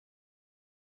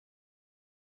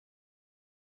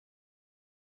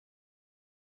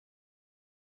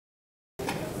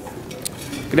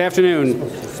Good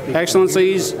afternoon.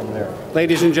 Excellencies,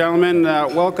 ladies and gentlemen,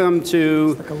 welcome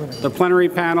to the plenary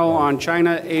panel on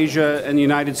China, Asia, and the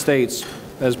United States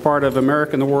as part of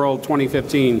America and the World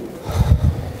 2015.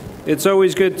 It's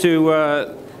always good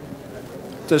to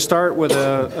start with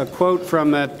a quote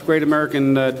from that great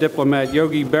American diplomat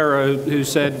Yogi Berra, who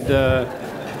said,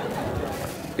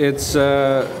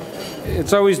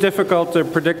 it's always difficult to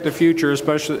predict the future,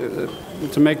 especially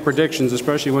to make predictions,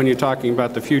 especially when you're talking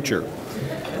about the future.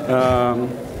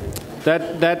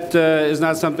 That is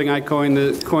not something I coined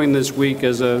this week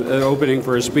as an opening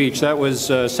for a speech. That was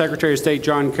Secretary of State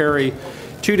John Kerry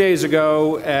 2 days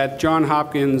ago at Johns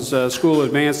Hopkins School of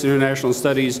Advanced International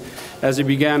Studies as he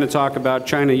began to talk about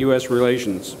China-U.S.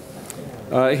 relations.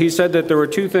 He said that there were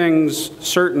two things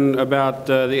certain about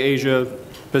the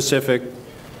Asia-Pacific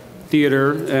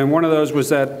theater, and one of those was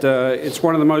that it's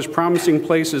one of the most promising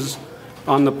places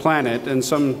on the planet, and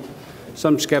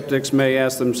some skeptics may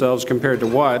ask themselves, compared to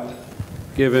what,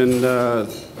 given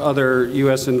other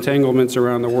U.S. entanglements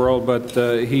around the world, but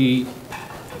he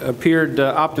appeared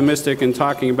optimistic in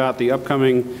talking about the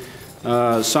upcoming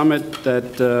summit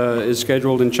that is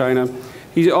scheduled in China.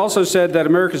 He also said that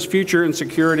America's future and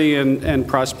security and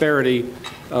prosperity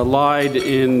lied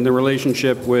in the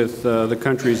relationship with the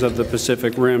countries of the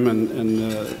Pacific Rim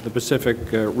and the Pacific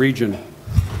region.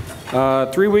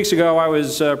 3 weeks ago, I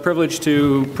was privileged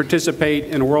to participate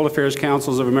in a World Affairs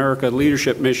Councils of America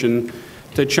leadership mission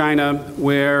to China,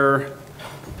 where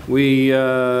we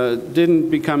didn't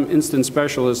become instant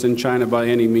specialists in China by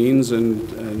any means,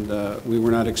 and we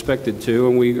were not expected to,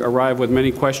 and we arrived with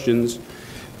many questions.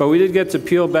 But we did get to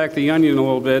peel back the onion a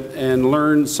little bit and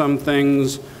learn some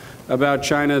things about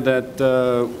China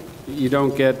that you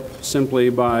don't get simply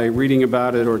by reading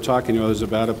about it or talking to others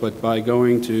about it, but by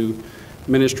going to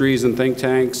ministries and think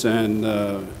tanks and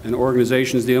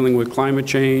organizations dealing with climate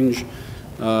change,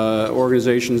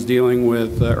 organizations dealing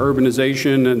with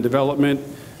urbanization and development,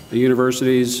 the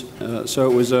universities.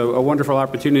 So it was a wonderful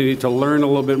opportunity to learn a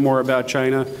little bit more about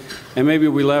China, and maybe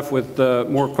we left with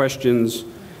more questions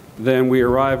than we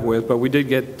arrived with, but we did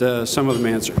get some of them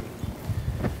answered.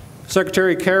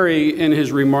 Secretary Kerry, in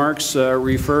his remarks,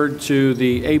 referred to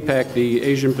the APEC, the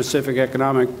Asian Pacific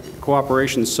Economic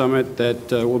Cooperation Summit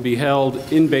that will be held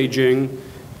in Beijing,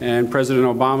 and President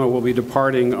Obama will be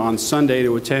departing on Sunday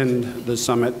to attend the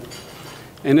summit.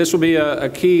 And this will be a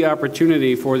key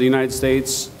opportunity for the United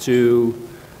States to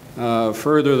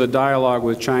further the dialogue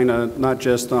with China, not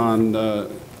just on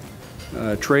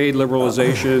trade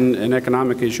liberalization and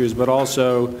economic issues, but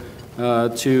also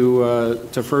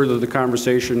to further the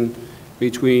conversation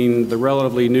between the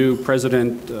relatively new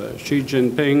President Xi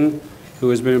Jinping, who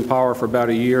has been in power for about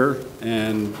a year,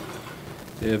 and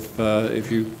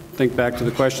if you think back to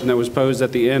the question that was posed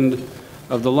at the end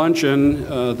of the luncheon,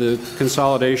 the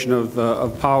consolidation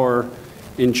of power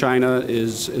in China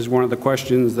is one of the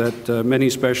questions that many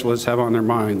specialists have on their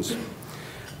minds.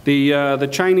 The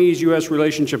Chinese-U.S.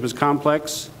 relationship is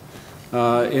complex.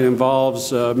 It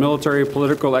involves military,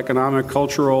 political, economic,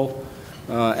 cultural,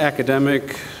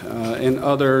 academic, and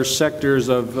other sectors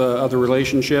of the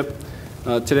relationship.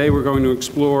 Today we're going to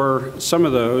explore some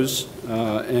of those,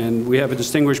 and we have a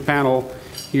distinguished panel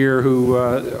here who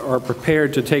are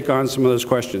prepared to take on some of those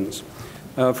questions.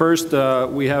 First,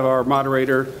 we have our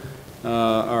moderator,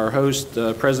 our host,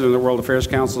 President of the World Affairs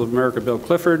Council of America, Bill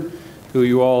Clifford, who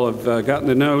you all have gotten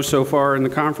to know so far in the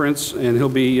conference, and he'll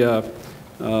be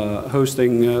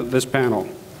hosting this panel.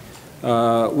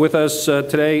 With us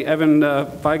today, Evan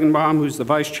Feigenbaum, who's the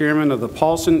Vice Chairman of the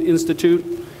Paulson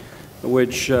Institute,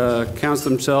 which counts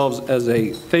themselves as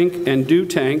a think and do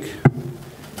tank,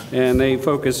 and they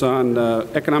focus on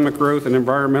economic growth and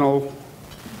environmental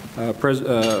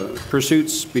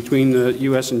pursuits between the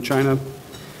U.S. and China.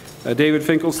 David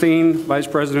Finkelstein, Vice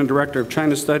President and Director of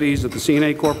China Studies at the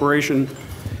CNA Corporation,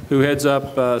 who heads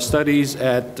up studies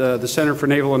at the Center for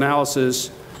Naval Analysis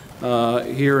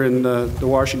here in the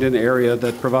Washington area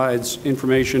that provides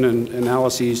information and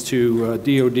analyses to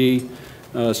DOD,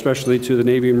 especially to the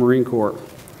Navy and Marine Corps.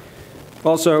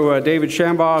 Also, David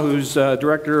Shambaugh, who's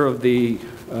Director of the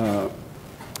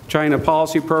China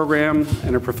Policy Program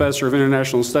and a Professor of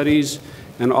International Studies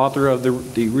and author of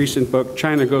the recent book,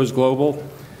 China Goes Global.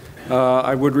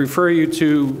 I would refer you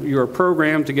to your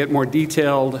program to get more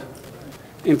detailed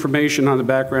information on the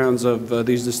backgrounds of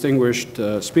these distinguished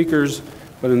speakers,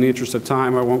 but in the interest of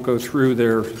time, I won't go through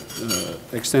their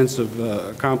extensive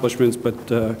accomplishments,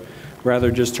 but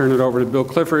rather just turn it over to Bill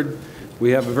Clifford.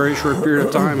 We have a very short period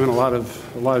of time and a lot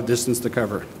of distance to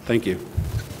cover. Thank you.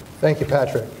 Thank you,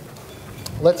 Patrick.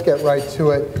 Let's get right to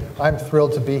it. I'm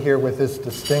thrilled to be here with this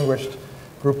distinguished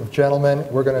group of gentlemen.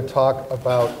 We're going to talk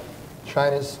about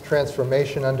China's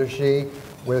transformation under Xi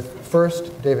with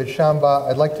first David Shambaugh.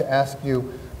 I'd like to ask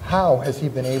you, how has he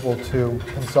been able to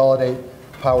consolidate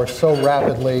power so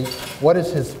rapidly? What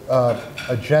is his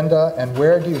agenda, and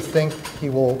where do you think he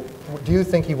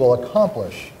will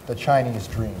accomplish the Chinese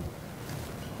dream?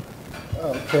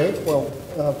 Okay, well,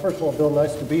 first of all, Bill,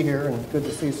 nice to be here, and good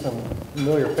to see some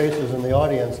familiar faces in the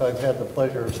audience. I've had the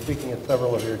pleasure of speaking at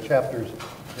several of your chapters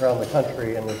around the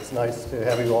country, and it's nice to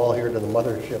have you all here to the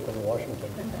mothership in Washington.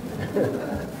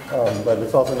 But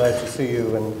it's also nice to see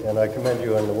you, and I commend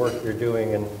you on the work you're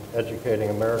doing in educating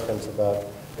Americans about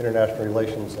international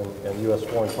relations and U.S.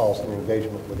 foreign policy and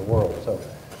engagement with the world. So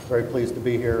very pleased to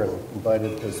be here and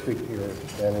invited to speak to your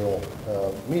annual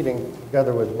meeting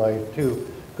together with my two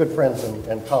good friends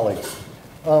and colleagues.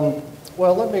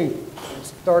 Well, let me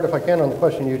start, if I can, on the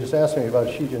question you just asked me about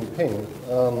Xi Jinping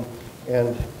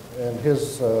and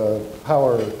his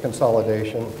power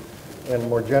consolidation, and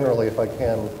more generally, if I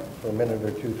can, for a minute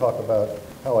or two, talk about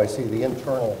how I see the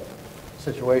internal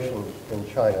situation in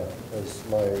China, as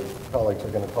my colleagues are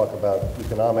going to talk about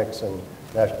economics and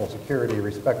national security,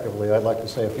 respectively. I'd like to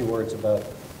say a few words about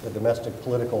the domestic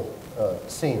political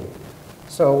scene.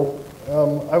 So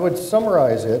I would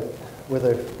summarize it with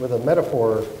a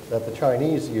metaphor that the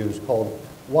Chinese use called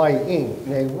Wai Ying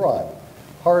Ne Ran,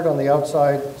 hard on the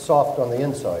outside, soft on the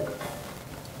inside,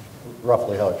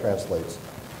 roughly how it translates.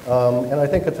 And I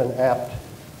think it's an apt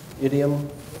idiom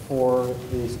for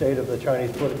the state of the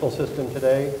Chinese political system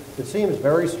today. It seems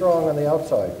very strong on the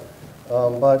outside,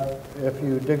 but if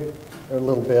you dig a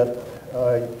little bit,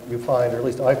 you find, or at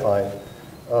least I find,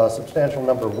 a substantial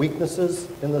number of weaknesses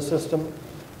in the system.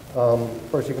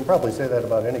 Of course, you can probably say that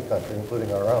about any country,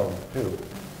 including our own, too.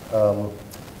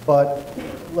 But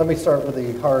let me start with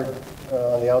the hard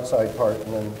on the outside part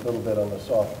and then a little bit on the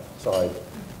soft side.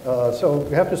 So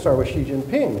you have to start with Xi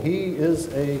Jinping. He is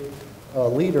a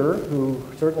leader who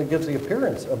certainly gives the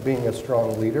appearance of being a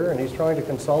strong leader, and he's trying to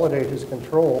consolidate his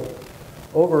control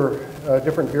over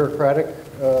different bureaucratic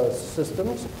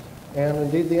systems and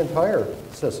indeed the entire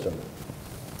system.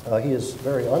 He is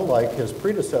very unlike his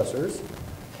predecessors,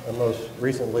 most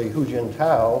recently Hu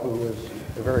Jintao, who was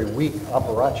a very weak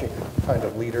apparatchik kind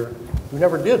of leader who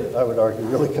never did, I would argue,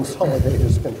 really consolidate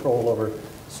his control over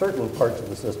certain parts of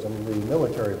the system, the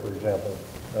military, for example,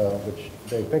 which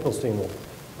Dave Finkelstein will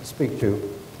speak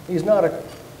to. He's not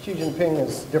Xi Jinping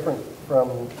is different from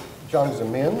Jiang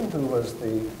Zemin, who was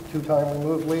the two-time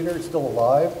removed leader, still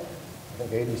alive, I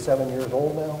think 87 years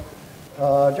old now.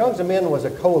 Jiang Zemin was a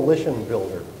coalition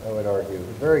builder, I would argue. He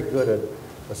was very good at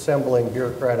assembling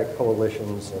bureaucratic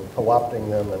coalitions and co-opting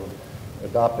them and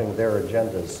adopting their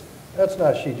agendas. That's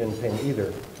not Xi Jinping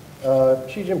either.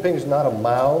 Xi Jinping's not a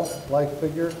Mao-like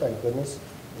figure, thank goodness.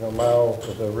 You know, Mao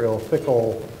was a real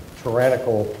fickle,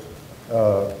 tyrannical,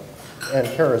 and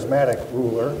charismatic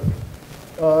ruler.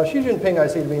 Xi Jinping I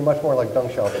see to be much more like Deng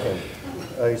Xiaoping,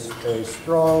 a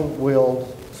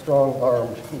strong-willed,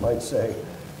 strong-armed, you might say,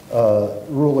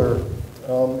 ruler,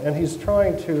 and he's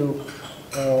trying to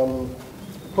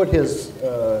put his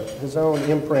own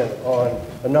imprint on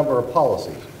a number of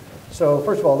policies. So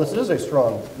first of all, this is a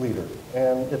strong leader,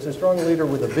 and it's a strong leader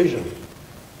with a vision,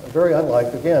 very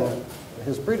unlike, again,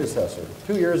 his predecessor.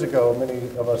 2 years ago, many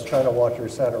of us China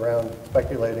watchers sat around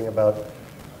speculating about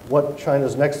what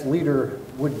China's next leader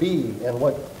would be and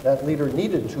what that leader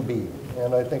needed to be.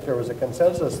 And I think there was a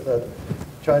consensus that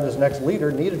China's next leader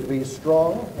needed to be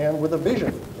strong and with a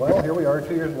vision. Well, here we are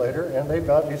 2 years later, and they've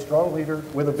got a strong leader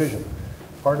with a vision.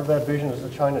 Part of that vision is the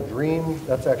China dream.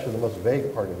 That's actually the most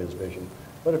vague part of his vision.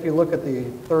 But if you look at the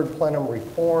third plenum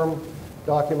reform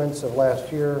documents of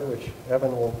last year, which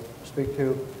Evan will speak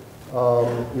to,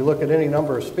 you look at any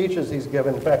number of speeches he's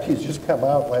given. In fact, he's just come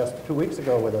out 2 weeks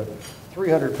ago with a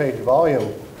 300-page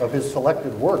volume of his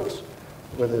selected works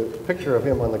with a picture of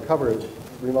him on the cover. It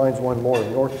reminds one more of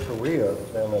North Korea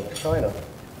than of China.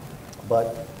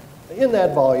 But in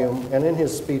that volume and in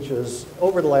his speeches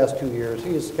over the last 2 years,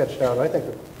 he has sketched out, I think,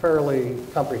 a fairly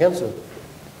comprehensive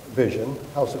vision.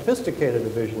 How sophisticated a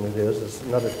vision it is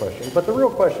another question. But the real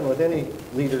question with any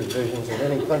leader's visions in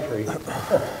any country,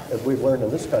 as we've learned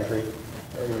in this country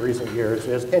in recent years,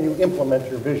 is can you implement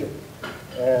your vision?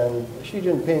 And Xi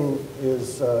Jinping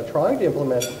is trying to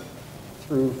implement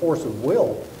through force of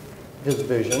will his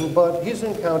vision, but he's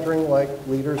encountering, like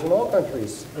leaders in all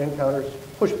countries, encounters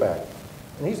pushback.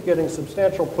 And he's getting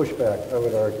substantial pushback, I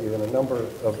would argue, in a number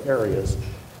of areas.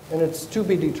 And it's to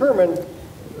be determined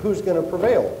who's going to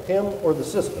prevail, him or the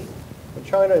system. But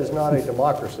China is not a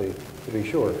democracy, to be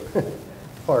sure,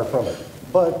 far from it.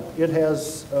 But it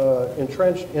has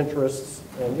entrenched interests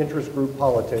and interest group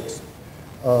politics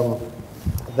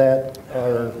that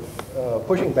are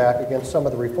pushing back against some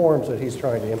of the reforms that he's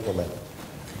trying to implement.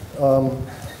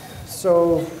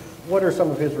 So what are some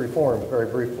of his reforms, very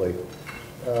briefly?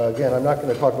 Again, I'm not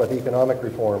going to talk about the economic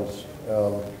reforms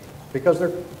because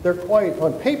they're quite,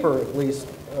 on paper at least,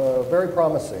 very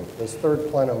promising. This third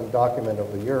plenum document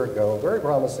of a year ago, very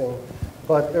promising,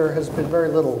 but there has been very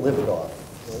little lived off,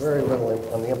 very little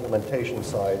on the implementation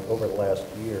side over the last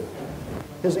year.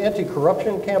 His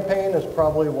anti-corruption campaign is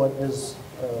probably what is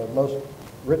most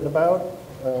written about,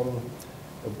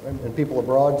 and people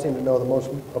abroad seem to know the most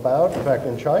about. In fact,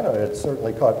 in China, it's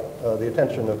certainly caught the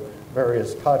attention of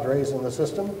various cadres in the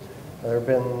system. There have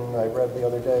been, I read the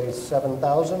other day,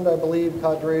 7,000, I believe,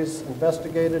 cadres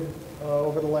investigated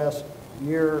over the last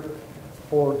year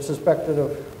for suspected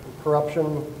of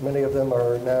corruption. Many of them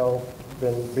are now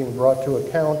being brought to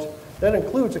account. That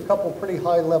includes a couple pretty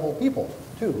high-level people,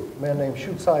 too. A man named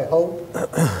Xu Cai-ho,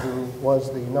 who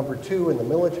was the #2 in the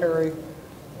military,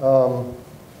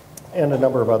 and a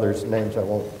number of others, names I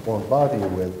won't bother you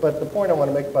with. But the point I want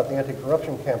to make about the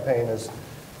anti-corruption campaign is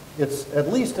it's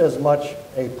at least as much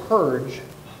a purge,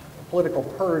 a political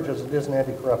purge, as it is an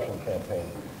anti-corruption campaign.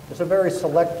 It's a very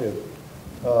selective,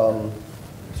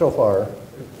 so far,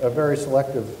 a very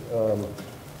selective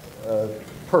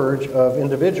purge of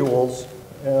individuals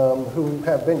who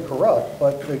have been corrupt,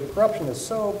 but the corruption is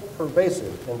so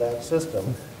pervasive in that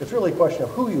system, it's really a question of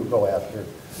who you go after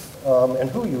and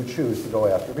who you choose to go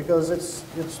after, because it's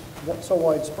so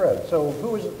widespread. So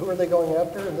who are they going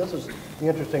after? And this is the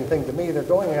interesting thing to me. They're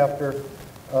going after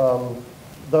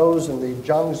those in the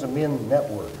Jiang Zemin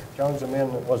network. Jiang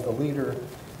Zemin was the leader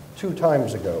 2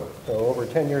 times ago, so over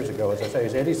 10 years ago. As I say,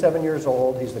 he's 87 years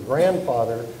old. He's the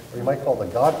grandfather, or you might call the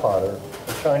godfather,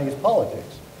 of Chinese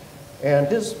politics. And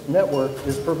his network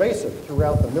is pervasive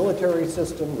throughout the military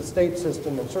system, the state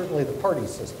system, and certainly the party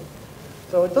system.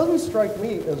 So it doesn't strike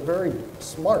me as very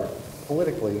smart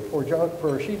politically for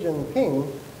Xi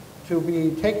Jinping to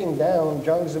be taking down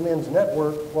Jiang Zemin's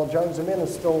network while Jiang Zemin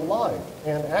is still alive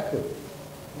and active,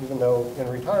 even though in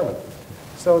retirement.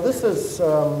 So this is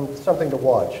something to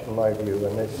watch, in my view,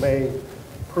 and it may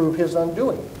prove his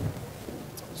undoing.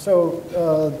 So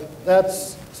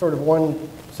that's sort of one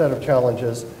set of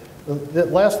challenges. The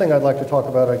last thing I'd like to talk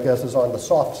about, I guess, is on the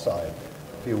soft side,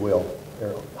 if you will,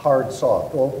 or hard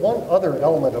soft. Well, one other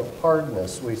element of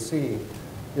hardness we see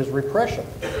is repression.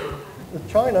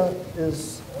 China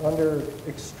is under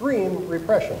extreme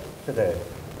repression today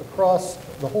across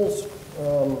the whole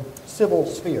civil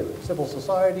sphere, civil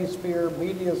society sphere,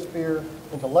 media sphere,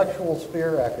 intellectual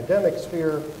sphere, academic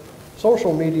sphere,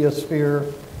 social media sphere,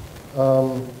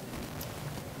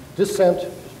 dissent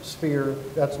sphere.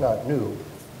 That's not new,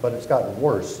 but it's gotten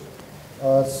worse.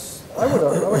 I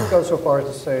would go so far as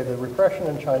to say that repression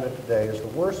in China today is the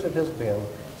worst it has been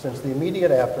since the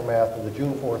immediate aftermath of the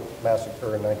June 4th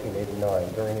massacre in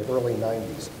 1989, during the early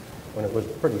 90s, when it was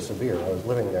pretty severe. I was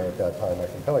living there at that time, I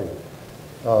can tell you.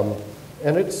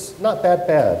 And it's not that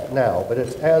bad now, but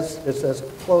it's as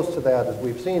close to that as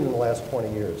we've seen in the last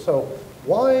 20 years. So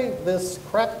why this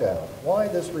crackdown? Why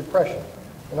this repression?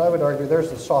 And I would argue there's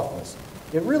the softness.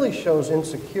 It really shows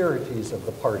insecurities of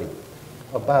the party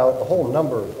about a whole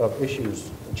number of issues,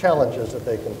 challenges that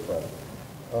they confront.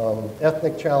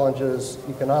 Ethnic challenges,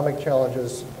 economic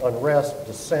challenges, unrest,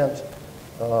 dissent.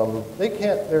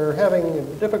 They're having a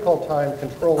difficult time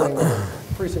controlling an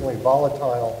increasingly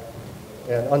volatile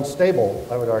and unstable,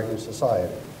 I would argue,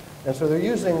 society. And so they're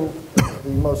using the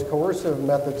most coercive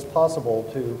methods possible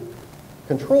to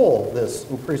control this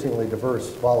increasingly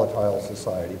diverse, volatile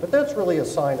society. But that's really a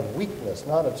sign of weakness,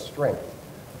 not of strength,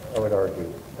 I would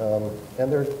argue.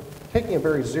 And they're taking a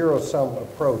very zero-sum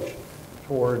approach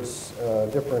towards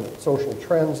different social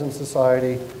trends in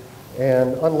society.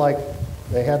 And unlike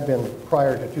they had been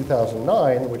prior to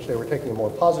 2009, in which they were taking a more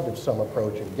positive-sum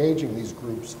approach, engaging these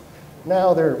groups,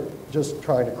 now they're just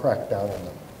trying to crack down on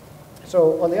them.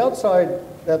 So on the outside,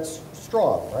 that's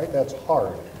strong, right? That's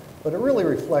hard. But it really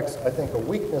reflects, I think, a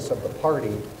weakness of the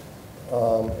party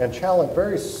and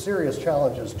very serious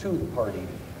challenges to the party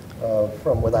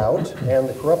from without, and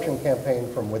the corruption campaign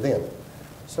from within.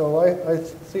 So I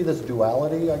see this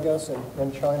duality, I guess,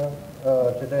 in China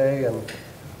today, and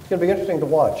it's going to be interesting to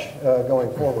watch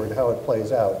going forward how it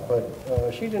plays out. But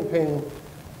Xi Jinping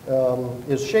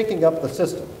is shaking up the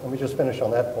system. Let me just finish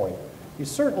on that point. He's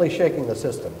certainly shaking the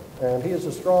system, and he is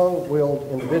a strong-willed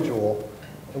individual,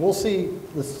 and we'll see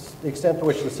the extent to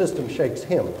which the system shakes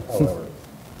him, however.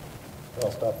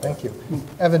 I'll stop there. Thank you.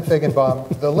 Evan Feigenbaum,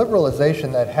 the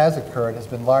liberalization that has occurred has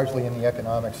been largely in the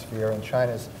economic sphere, and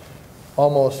China's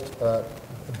almost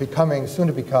soon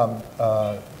to become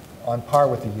on par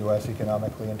with the U.S.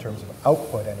 economically in terms of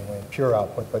output anyway, pure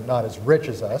output, but not as rich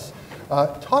as us.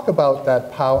 Talk about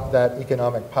that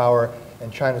economic power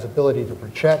and China's ability to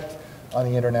project on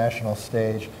the international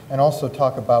stage, and also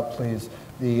talk about, please,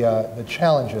 the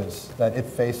challenges that it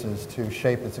faces to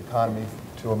shape its economy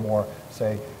to a more,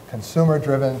 say,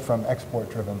 consumer-driven from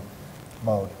export-driven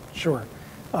mode. Sure.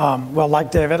 Well,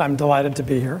 like David, I'm delighted to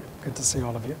be here. Good to see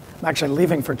all of you. I'm actually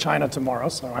leaving for China tomorrow,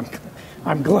 so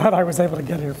I'm glad I was able to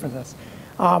get here for this.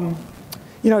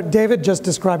 You know, David just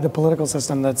described a political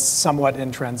system that's somewhat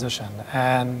in transition.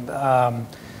 And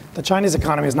the Chinese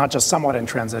economy is not just somewhat in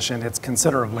transition, it's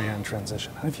considerably in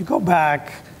transition. And if you go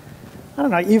back, I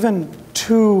don't know, even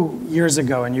 2 years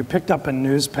ago, and you picked up a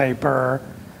newspaper,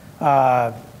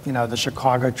 you know, the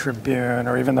Chicago Tribune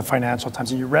or even the Financial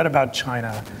Times, and you read about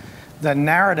China, the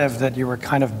narrative that you were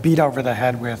kind of beat over the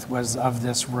head with was of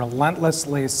this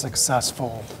relentlessly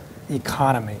successful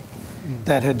economy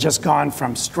that had just gone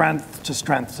from strength to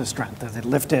strength to strength. That had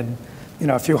lifted, you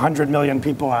know, a few 100 million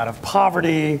people out of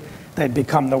poverty. They'd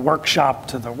become the workshop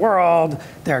to the world.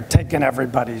 They're taking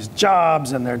everybody's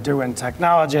jobs, and they're doing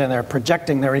technology, and they're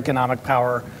projecting their economic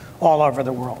power all over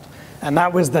the world. And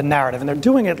that was the narrative. And they're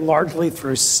doing it largely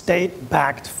through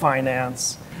state-backed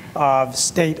finance of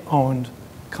state-owned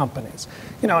companies.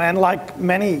 You know, and like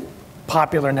many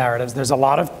popular narratives, there's a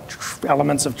lot of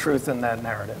elements of truth in that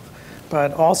narrative.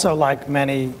 But also, like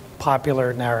many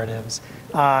popular narratives,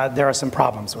 there are some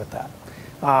problems with that.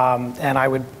 And I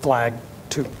would flag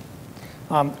two.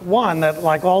 One, that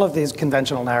like all of these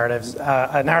conventional narratives,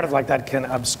 a narrative like that can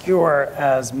obscure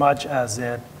as much as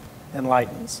it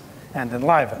enlightens and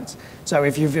enlivens. So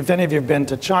if any of you have been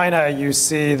to China, you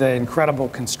see the incredible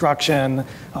construction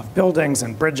of buildings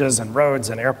and bridges and roads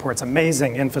and airports,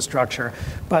 amazing infrastructure.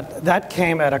 But that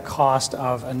came at a cost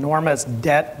of enormous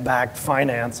debt-backed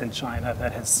finance in China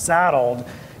that has saddled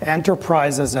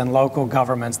enterprises and local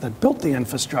governments that built the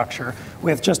infrastructure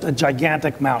with just a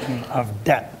gigantic mountain of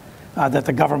debt that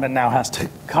the government now has to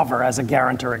cover as a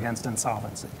guarantor against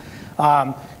insolvency.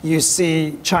 You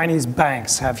see Chinese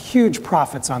banks have huge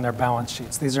profits on their balance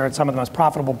sheets. These are some of the most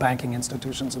profitable banking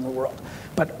institutions in the world.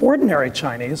 But ordinary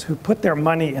Chinese who put their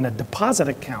money in a deposit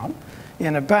account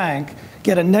in a bank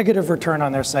get a negative return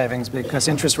on their savings because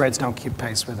interest rates don't keep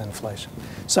pace with inflation.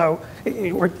 So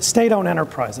we're state-owned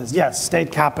enterprises, yes,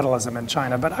 state capitalism in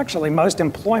China, but actually most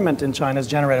employment in China is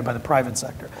generated by the private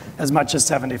sector, as much as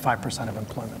 75% of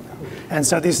employment now. And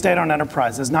so these state-owned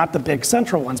enterprises, not the big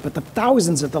central ones, but the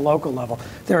thousands at the local level,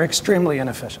 they're extremely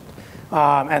inefficient.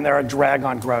 And they're a drag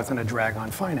on growth and a drag on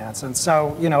finance. And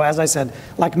so, you know, as I said,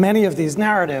 like many of these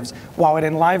narratives, while it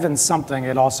enlivens something,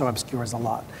 it also obscures a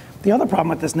lot. The other problem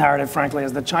with this narrative, frankly,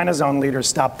 is that China's own leaders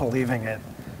stopped believing it,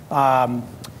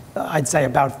 I'd say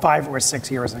about 5 or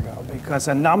 6 years ago, because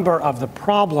a number of the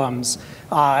problems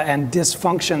and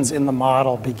dysfunctions in the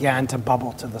model began to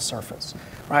bubble to the surface,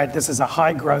 right? This is a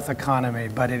high growth economy,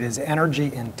 but it is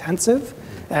energy intensive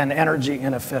and energy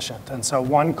inefficient. And so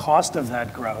one cost of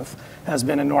that growth has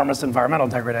been enormous environmental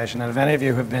degradation. And if any of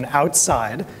you have been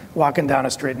outside walking down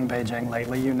a street in Beijing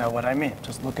lately, you know what I mean.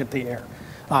 Just look at the air.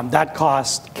 That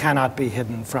cost cannot be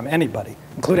hidden from anybody,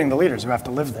 including the leaders who have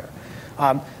to live there.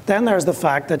 Then there's the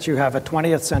fact that you have a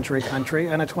 20th century country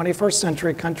and a 21st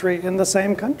century country in the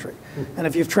same country. And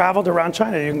if you've traveled around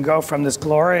China, you can go from this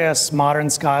glorious modern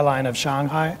skyline of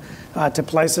Shanghai to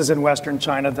places in Western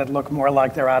China that look more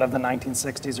like they're out of the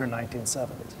 1960s or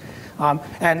 1970s.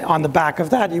 And on the back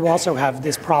of that, you also have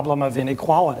this problem of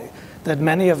inequality, that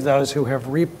many of those who have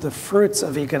reaped the fruits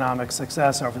of economic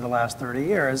success over the last 30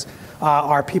 years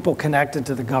are people connected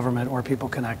to the government or people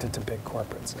connected to big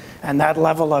corporates. And that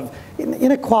level of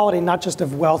inequality, not just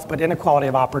of wealth, but inequality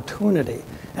of opportunity,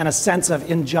 and a sense of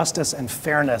injustice and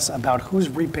fairness about who's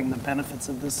reaping the benefits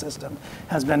of this system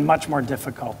has been much more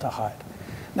difficult to hide.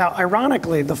 Now,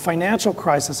 ironically, the financial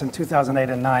crisis in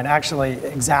 2008 and 9 actually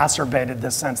exacerbated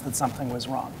this sense that something was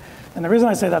wrong. And the reason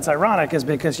I say that's ironic is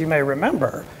because you may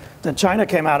remember that China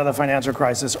came out of the financial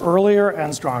crisis earlier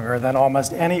and stronger than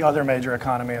almost any other major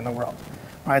economy in the world.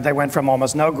 Right? They went from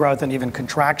almost no growth and even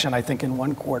contraction, I think, in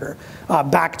one quarter,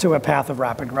 back to a path of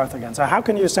rapid growth again. So how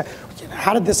can you say,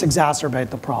 how did this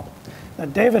exacerbate the problem? Now,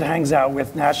 David hangs out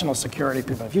with national security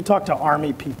people. If you talk to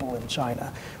army people in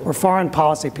China or foreign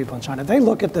policy people in China, they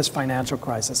look at this financial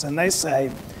crisis and they say,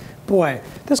 boy,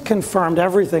 this confirmed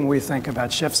everything we think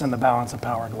about shifts in the balance of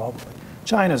power globally.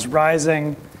 China's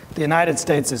rising. The United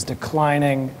States is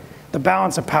declining. The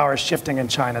balance of power is shifting in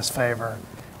China's favor.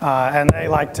 And they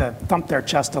like to thump their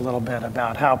chest a little bit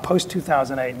about how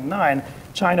post-2008 and 9,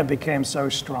 China became so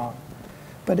strong.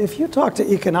 But if you talk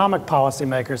to economic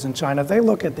policymakers in China, they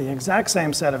look at the exact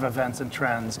same set of events and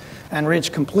trends and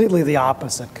reach completely the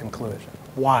opposite conclusion.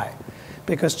 Why?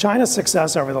 Because China's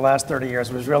success over the last 30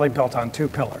 years was really built on two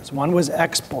pillars. One was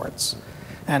exports,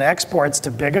 and exports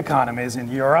to big economies in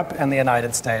Europe and the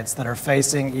United States that are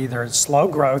facing either slow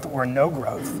growth or no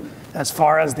growth as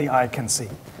far as the eye can see,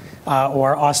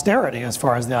 or austerity as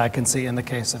far as the eye can see in the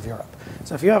case of Europe.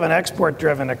 So if you have an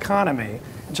export-driven economy,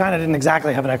 China didn't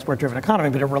exactly have an export-driven economy,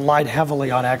 but it relied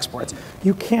heavily on exports.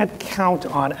 You can't count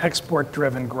on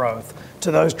export-driven growth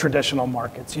to those traditional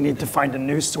markets. You need to find a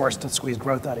new source to squeeze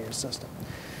growth out of your system.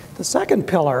 The second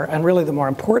pillar, and really the more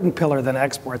important pillar than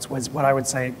exports, was what I would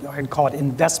say, I'd call it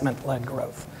investment-led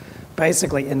growth.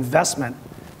 Basically investment,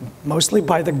 mostly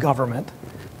by the government,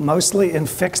 mostly in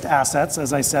fixed assets,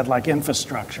 as I said, like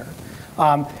infrastructure.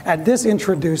 And this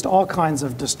introduced all kinds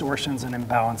of distortions and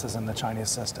imbalances in the Chinese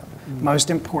system.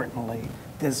 Most importantly,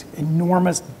 this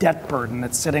enormous debt burden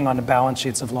that's sitting on the balance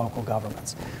sheets of local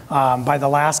governments. By the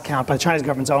last count, by the Chinese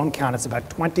government's own count, it's about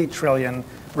 20 trillion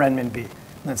renminbi.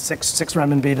 That's six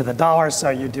renminbi to the dollar,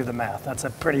 so you do the math. That's a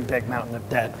pretty big mountain of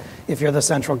debt if you're the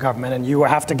central government, and you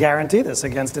have to guarantee this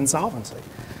against insolvency.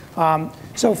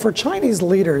 So for Chinese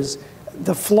leaders,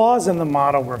 the flaws in the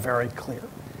model were very clear.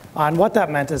 And what that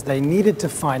meant is they needed to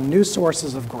find new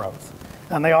sources of growth.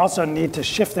 And they also need to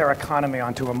shift their economy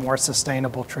onto a more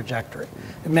sustainable trajectory.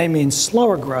 It may mean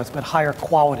slower growth, but higher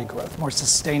quality growth, more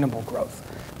sustainable growth,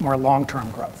 more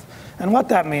long-term growth. And what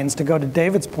that means, to go to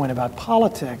David's point about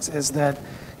politics, is that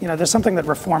there's something that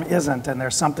reform isn't, and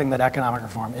there's something that economic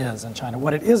reform is in China.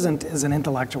 What it isn't is an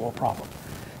intellectual problem.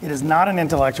 It is not an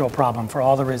intellectual problem for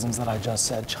all the reasons that I just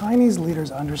said. Chinese leaders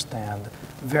understand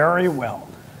very well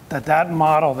that that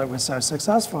model that was so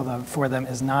successful for them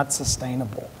is not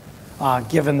sustainable,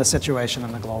 given the situation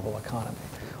in the global economy.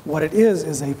 What it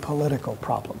is a political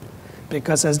problem.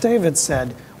 Because as David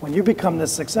said, when you become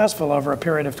this successful over a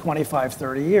period of 25,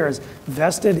 30 years,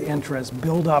 vested interests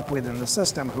build up within the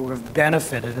system who have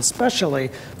benefited, especially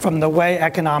from the way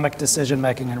economic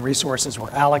decision-making and resources were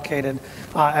allocated,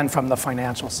 and from the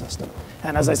financial system.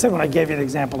 And as I said, when I gave you the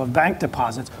example of bank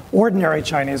deposits, ordinary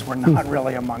Chinese were not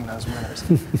really among those winners.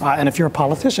 And if you're a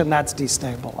politician, that's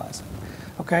destabilizing.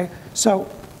 Okay? So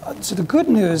the good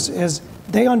news is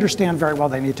they understand very well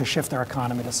they need to shift their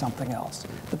economy to something else.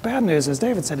 The bad news, as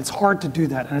David said, it's hard to do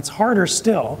that, and it's harder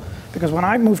still because when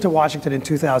I moved to Washington in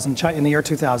the year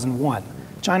 2001,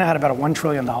 China had about a $1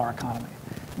 trillion economy.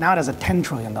 Now it has a $10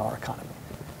 trillion economy,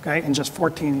 okay, in just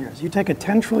 14 years. You take a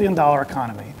 $10 trillion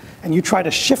economy and you try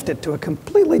to shift it to a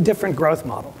completely different growth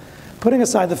model. Putting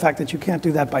aside the fact that you can't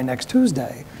do that by next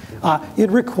Tuesday,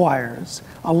 it requires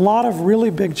a lot of really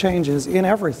big changes in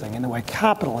everything, in the way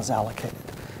capital is allocated,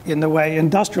 in the way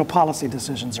industrial policy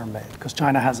decisions are made, because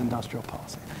China has industrial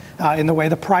policy, in the way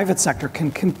the private sector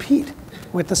can compete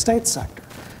with the state sector.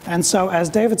 And so, as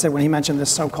David said when he mentioned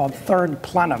this so-called third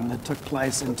plenum that took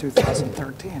place in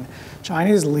 2013,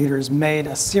 Chinese leaders made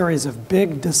a series of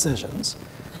big decisions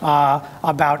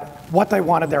about what they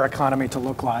wanted their economy to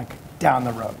look like down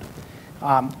the road.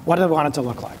 What do they want it to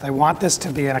look like? They want this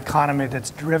to be an economy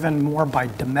that's driven more by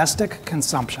domestic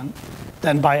consumption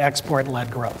than by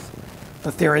export-led growth.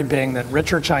 The theory being that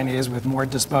richer Chinese with more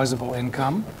disposable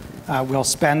income will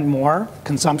spend more,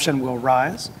 consumption will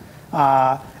rise,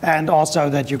 and also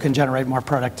that you can generate more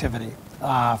productivity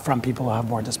from people who have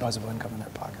more disposable income in their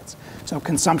pockets. So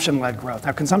consumption-led growth.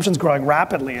 Now, consumption's growing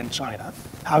rapidly in China,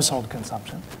 household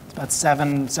consumption. It's about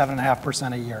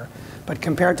 7.5% a year. But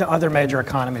compared to other major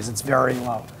economies, it's very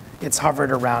low. It's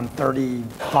hovered around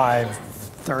 35,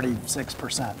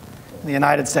 36%. The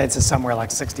United States is somewhere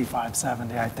like 65,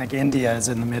 70. I think India is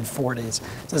in the mid-40s.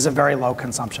 So it's a very low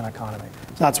consumption economy.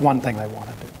 So that's one thing they want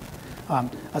to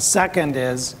do. A second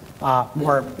is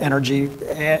more energy,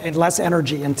 less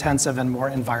energy intensive and more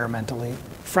environmentally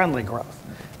friendly growth.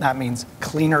 That means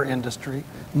cleaner industry,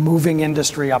 moving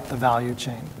industry up the value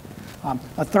chain.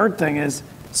 A third thing is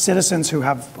citizens who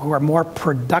are more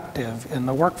productive in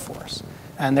the workforce.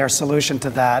 And their solution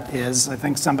to that is, I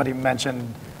think somebody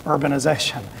mentioned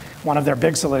urbanization. One of their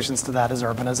big solutions to that is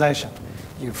urbanization.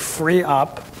 You free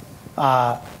up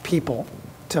people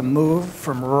to move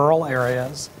from rural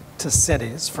areas to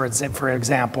cities, for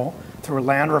example, through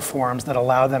land reforms that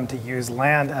allow them to use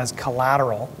land as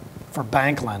collateral for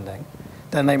bank lending.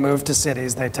 Then they move to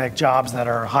cities, they take jobs that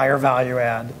are higher value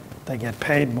add, they get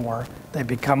paid more, they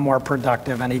become more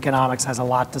productive, and economics has a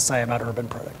lot to say about urban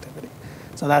productivity.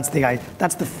 So that's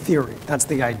the theory, that's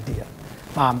the idea.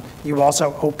 You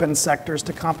also open sectors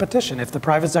to competition. If the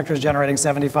private sector is generating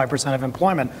 75% of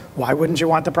employment, why wouldn't you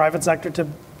want the private sector to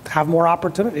have more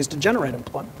opportunities to generate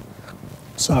employment?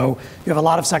 So you have a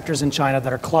lot of sectors in China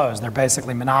that are closed. They're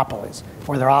basically monopolies,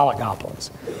 or they're oligopolies.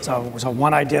 So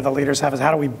one idea the leaders have is,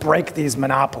 how do we break these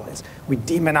monopolies? We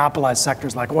demonopolize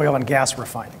sectors like oil and gas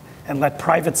refining and let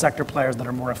private sector players that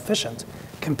are more efficient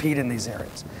compete in these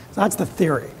areas. So that's the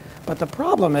theory. But the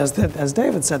problem is that, as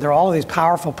David said, there are all of these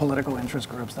powerful political interest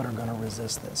groups that are going to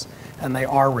resist this, and they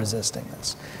are resisting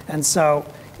this. And so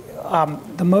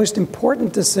the most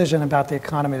important decision about the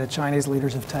economy that Chinese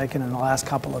leaders have taken in the last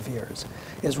couple of years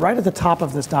is right at the top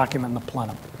of this document in the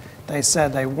plenum. They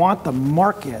said they want the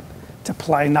market to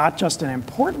play not just an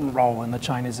important role in the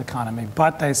Chinese economy,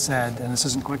 but they said, and this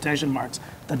is in quotation marks,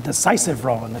 the decisive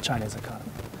role in the Chinese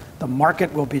economy. The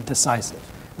market will be decisive.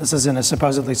 This is in a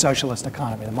supposedly socialist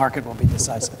economy. The market will be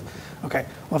decisive. Okay,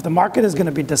 well, if the market is going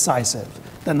to be decisive,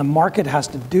 then the market has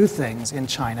to do things in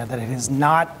China that it has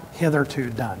not hitherto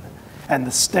done. And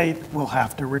the state will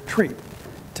have to retreat.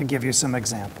 To give you some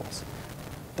examples,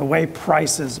 the way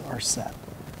prices are set,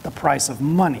 the price of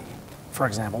money, for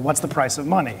example. What's the price of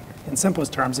money? In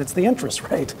simplest terms, it's the interest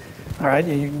rate. All right,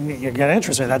 you get an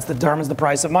interest rate. That determines the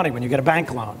price of money when you get a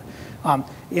bank loan.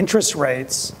 Interest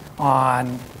rates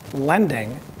on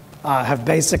lending have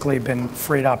basically been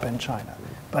freed up in China.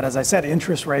 But as I said,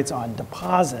 interest rates on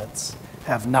deposits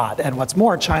have not. And what's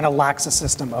more, China lacks a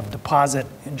system of deposit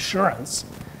insurance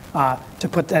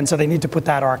and so they need to put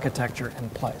that architecture in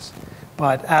place.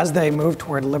 But as they move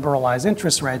toward liberalized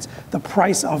interest rates, the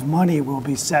price of money will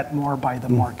be set more by the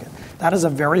market. That is a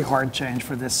very hard change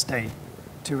for this state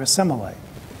to assimilate.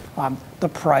 The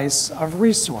price of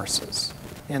resources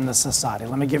in the society.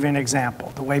 Let me give you an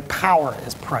example. The way power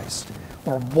is priced,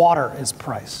 or water is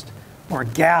priced, or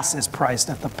gas is priced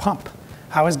at the pump.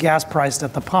 How is gas priced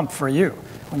at the pump for you?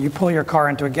 When you pull your car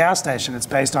into a gas station, it's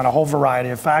based on a whole variety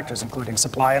of factors, including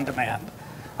supply and demand,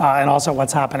 and also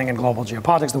what's happening in global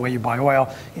geopolitics, the way you buy oil.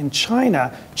 In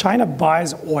China, China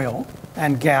buys oil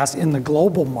and gas in the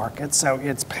global market, so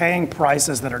it's paying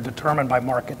prices that are determined by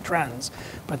market trends,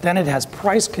 but then it has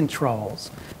price controls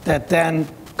that then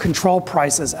control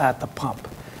prices at the pump.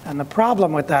 And the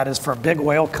problem with that is for big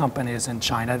oil companies in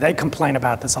China, they complain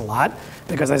about this a lot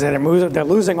because they say they're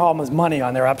losing all this money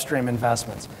on their upstream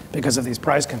investments because of these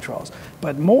price controls.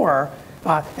 But more,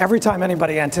 every time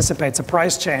anybody anticipates a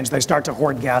price change, they start to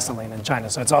hoard gasoline in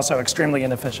China. So it's also extremely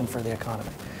inefficient for the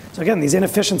economy. So again, these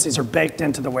inefficiencies are baked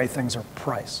into the way things are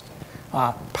priced.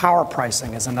 Power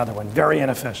pricing is another one, very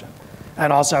inefficient.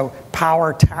 And also,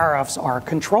 power tariffs are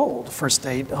controlled for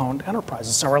state-owned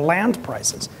enterprises. So are land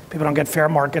prices. People don't get fair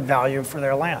market value for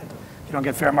their land. You don't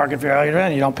get fair market value for your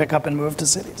land, you don't pick up and move to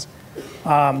cities.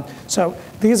 So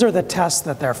these are the tests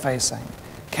that they're facing.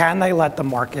 Can they let the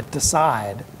market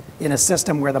decide in a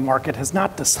system where the market has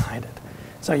not decided?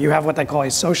 So you have what they call a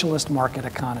socialist market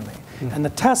economy. And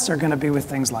the tests are going to be with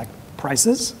things like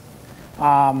prices,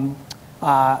 the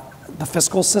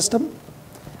fiscal system,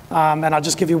 and I'll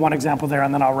just give you one example there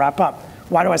and then I'll wrap up.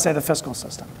 Why do I say the fiscal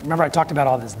system? Remember I talked about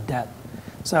all this debt.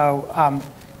 So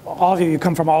all of you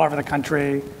come from all over the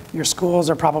country. Your schools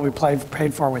are probably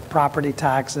paid for with property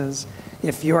taxes.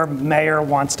 If your mayor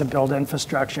wants to build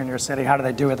infrastructure in your city, how do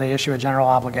they do it? They issue a general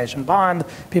obligation bond.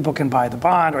 People can buy the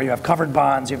bond, or you have covered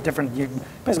bonds. You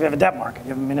basically have a debt market. You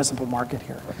have a municipal market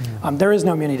here. There is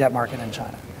no muni debt market in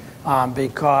China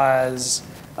because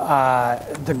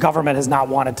the government has not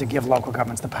wanted to give local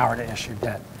governments the power to issue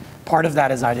debt. Part of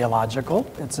that is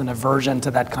ideological. It's an aversion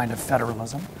to that kind of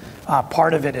federalism.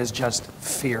 Part of it is just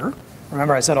fear.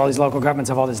 Remember, I said all these local governments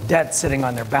have all this debt sitting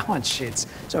on their balance sheets.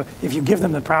 So if you give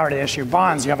them the power to issue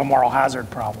bonds, you have a moral hazard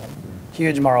problem,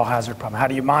 huge moral hazard problem. How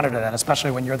do you monitor that,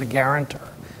 especially when you're the guarantor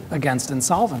against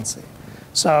insolvency?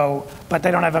 So, but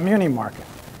they don't have a muni market.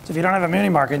 So if you don't have a muni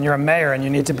market and you're a mayor and you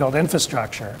need to build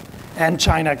infrastructure, and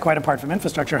China, quite apart from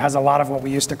infrastructure, has a lot of what we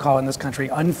used to call in this country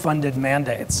unfunded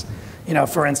mandates. You know,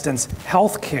 for instance,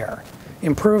 healthcare.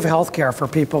 Improve healthcare for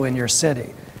people in your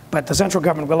city. But the central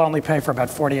government will only pay for about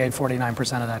 49%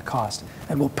 of that cost,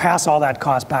 and will pass all that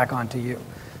cost back on to you.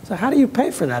 So how do you pay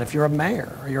for that if you're a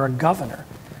mayor or you're a governor?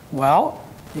 Well,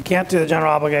 you can't do the general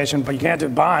obligation, but you can't do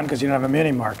bond because you don't have a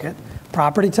muni market.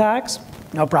 Property tax?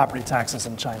 No property taxes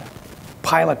in China.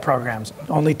 Pilot programs,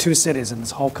 only 2 cities in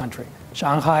this whole country,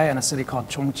 Shanghai and a city called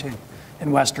Chongqing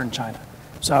in western China.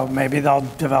 So maybe they'll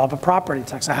develop a property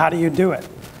tax. So how do you do it?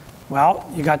 Well,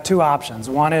 you got 2 options.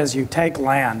 One is you take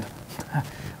land.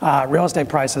 Real estate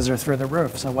prices are through the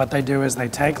roof. So what they do is they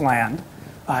take land,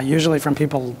 usually from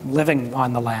people living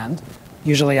on the land,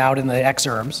 usually out in the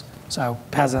exurbs, so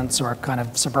peasants or kind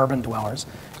of suburban dwellers.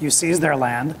 You seize their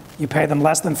land, you pay them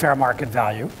less than fair market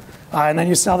value, and then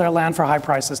you sell their land for high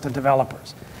prices to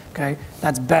developers. Okay?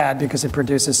 That's bad because it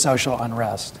produces social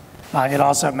unrest. It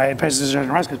also pays social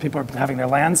unrest because people are having their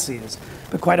land seized.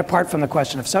 But quite apart from the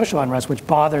question of social unrest, which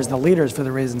bothers the leaders for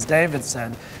the reasons David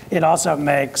said, it also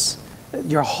makes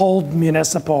your whole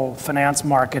municipal finance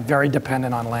market very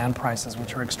dependent on land prices,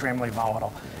 which are extremely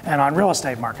volatile, and on real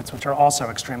estate markets, which are also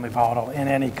extremely volatile in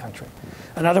any country.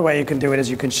 Another way you can do it is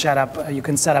you can set up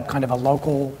kind of a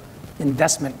local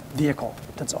investment vehicle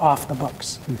that's off the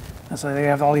books. And so they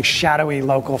have all these shadowy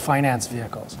local finance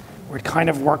vehicles where it kind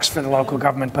of works for the local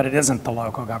government, but it isn't the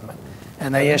local government.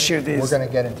 And they issue these... We're going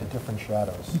to get into different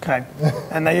shadows. Okay.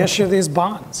 And they issue these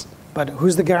bonds. But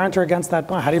who's the guarantor against that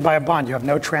bond? How do you buy a bond? You have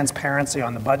no transparency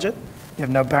on the budget. You have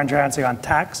no transparency on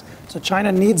tax. So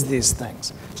China needs these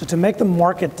things. So to make the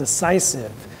market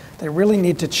decisive, they really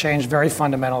need to change very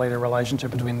fundamentally the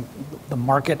relationship between the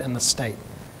market and the state.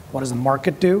 What does the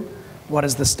market do? What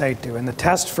does the state do? And the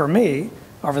test for me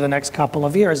over the next couple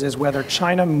of years is whether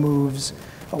China moves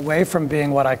away from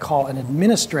being what I call an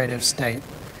administrative state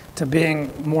to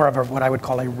being more of what I would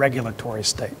call a regulatory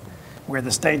state, where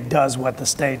the state does what the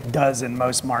state does in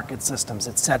most market systems.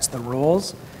 It sets the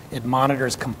rules, it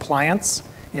monitors compliance,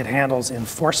 it handles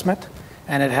enforcement,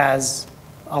 and it has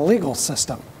a legal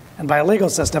system. And by a legal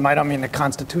system, I don't mean the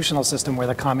constitutional system where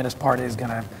the Communist Party is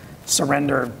going to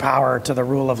surrender power to the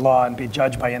rule of law and be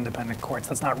judged by independent courts.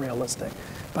 That's not realistic.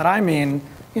 But I mean,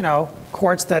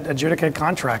 courts that adjudicate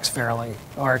contracts fairly,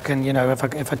 or can,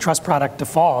 if a trust product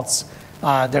defaults,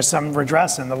 there's some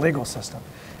redress in the legal system.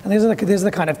 And these are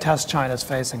the kind of tests China's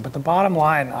facing. But the bottom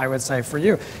line, I would say for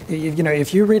you,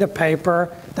 if you read a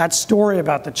paper, that story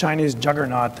about the Chinese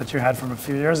juggernaut that you had from a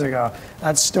few years ago,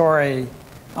 that story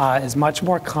is much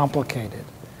more complicated.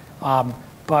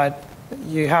 But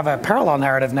you have a parallel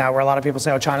narrative now where a lot of people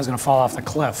say, oh, China's going to fall off the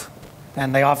cliff.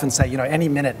 And they often say, any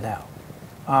minute now.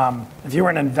 If you were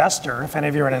an investor, if any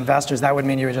of you are investors, that would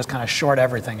mean you would just kind of short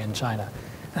everything in China.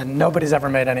 And nobody's ever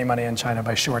made any money in China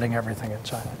by shorting everything in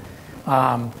China.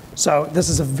 So this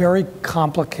is a very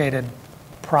complicated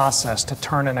process to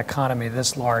turn an economy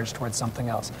this large towards something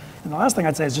else. And the last thing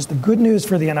I'd say is just the good news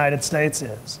for the United States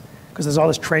is, because there's all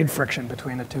this trade friction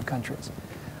between the two countries,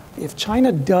 if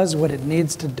China does what it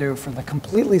needs to do for the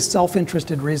completely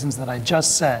self-interested reasons that I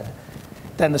just said,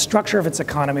 then the structure of its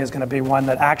economy is going to be one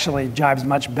that actually jives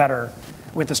much better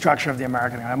with the structure of the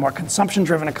American economy. A more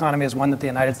consumption-driven economy is one that the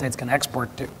United States can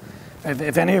export to.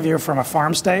 If any of you are from a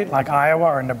farm state like Iowa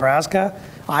or Nebraska,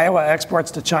 Iowa exports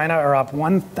to China are up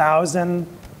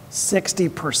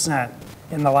 1,060%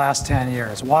 in the last 10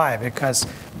 years. Why? Because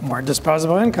more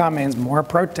disposable income means more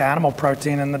animal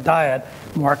protein in the diet,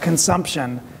 more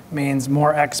consumption means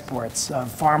more exports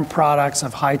of farm products,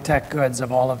 of high-tech goods,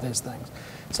 of all of these things.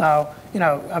 So,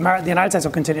 the United States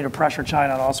will continue to pressure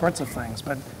China on all sorts of things,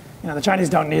 but the Chinese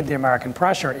don't need the American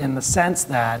pressure in the sense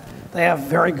that they have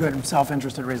very good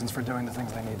self-interested reasons for doing the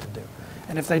things they need to do.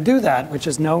 And if they do that, which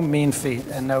is no mean feat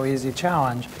and no easy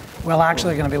challenge, we're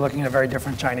actually going to be looking at a very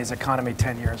different Chinese economy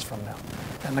 10 years from now.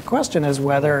 And the question is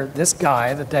whether this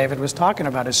guy that David was talking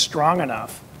about is strong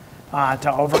enough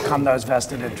to overcome those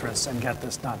vested interests and get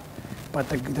this done. But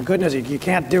the good news is you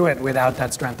can't do it without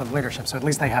that strength of leadership. So at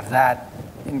least they have that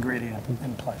ingredient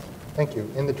in place. Thank you.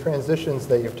 In the transitions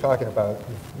that you're talking about,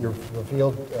 you've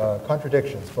revealed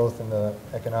contradictions both in the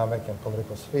economic and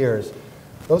political spheres.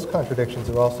 Those contradictions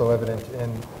are also evident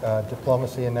in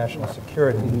diplomacy and national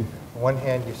security. On one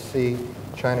hand, you see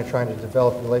China trying to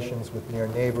develop relations with near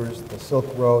neighbors, the Silk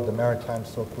Road, the Maritime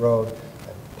Silk Road, and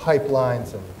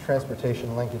pipelines and transportation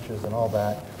linkages and all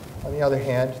that. On the other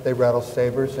hand, they rattle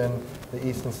sabers in the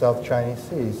East and South Chinese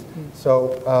Seas.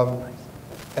 So,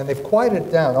 and they've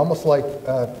quieted down, almost like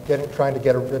trying to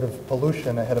get rid of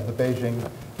pollution ahead of the Beijing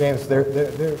Games.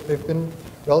 They've been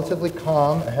relatively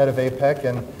calm ahead of APEC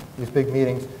and these big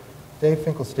meetings. Dave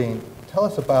Finkelstein, tell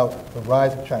us about the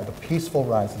rise of China, the peaceful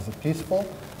rise. Is it peaceful?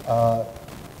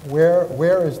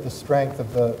 Where is the strength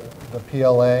of the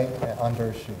PLA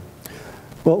under Xi?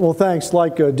 Well, thanks.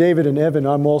 Like David and Evan,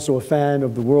 I'm also a fan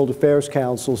of the World Affairs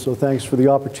Council, so thanks for the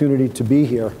opportunity to be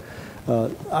here.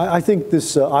 I think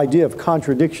this idea of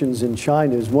contradictions in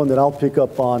China is one that I'll pick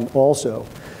up on also.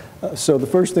 So the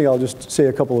first thing I'll just say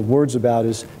a couple of words about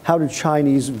is how do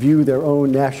Chinese view their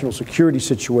own national security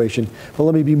situation? Well,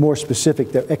 let me be more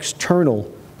specific, their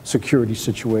external security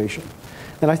situation.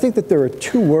 And I think that there are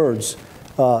two words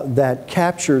that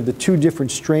capture the two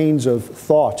different strains of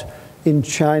thought in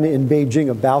China and Beijing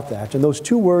about that. And those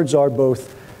two words are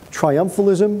both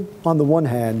triumphalism on the one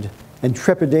hand and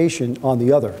trepidation on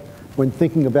the other when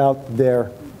thinking about their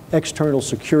external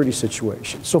security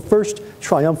situation. So first,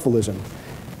 triumphalism.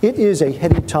 It is a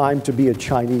heady time to be a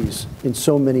Chinese in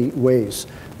so many ways.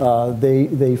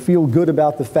 They feel good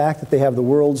about the fact that they have the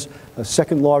world's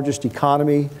second largest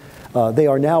economy. They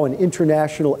are now an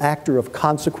international actor of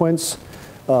consequence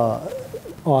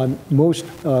on most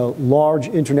large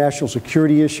international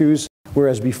security issues,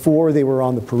 whereas before they were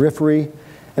on the periphery.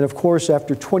 And of course,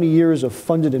 after 20 years of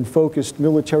funded and focused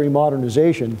military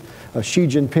modernization, Xi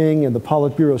Jinping and the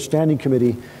Politburo Standing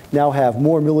Committee now have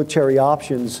more military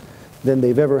options than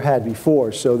they've ever had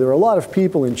before. So there are a lot of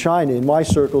people in China, in my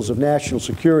circles of national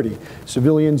security,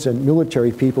 civilians and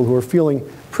military people, who are feeling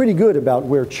pretty good about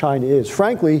where China is.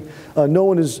 Frankly, I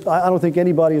don't think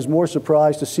anybody is more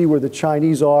surprised to see where the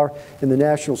Chinese are in the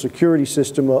national security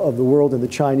system of the world than the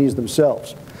Chinese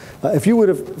themselves. If you would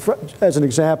have, as an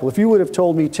example, if you would have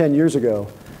told me 10 years ago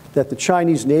that the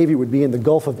Chinese Navy would be in the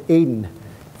Gulf of Aden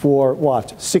for,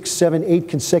 what, 6, 7, 8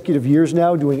 consecutive years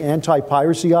now doing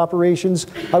anti-piracy operations,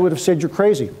 I would have said you're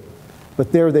crazy.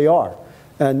 But there they are.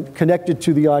 And connected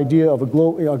to the idea of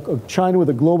a China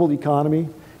with a global economy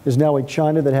is now a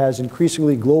China that has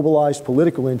increasingly globalized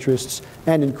political interests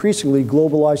and increasingly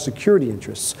globalized security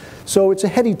interests. So it's a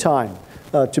heady time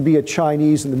to be a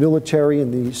Chinese in the military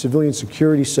and the civilian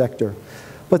security sector.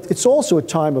 But it's also a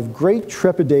time of great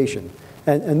trepidation.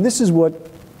 And this is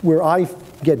where I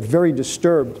get very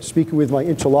disturbed speaking with my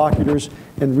interlocutors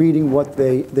and reading what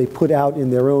they put out in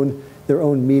their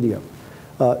own media.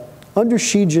 Under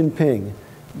Xi Jinping,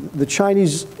 the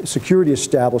Chinese security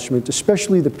establishment,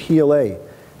 especially the PLA,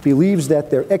 believes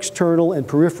that their external and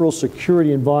peripheral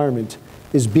security environment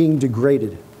is being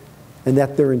degraded and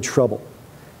that they're in trouble.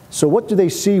 So what do they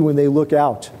see when they look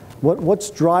out? What's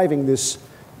driving this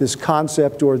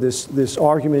concept or this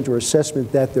argument or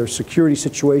assessment that their security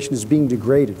situation is being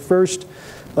degraded? First,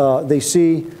 they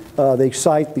cite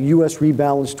the U.S.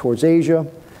 rebalance towards Asia.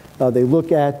 They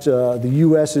look at the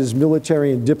U.S.'s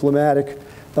military and diplomatic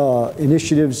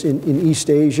initiatives in East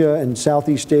Asia and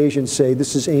Southeast Asia and say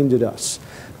this is aimed at us.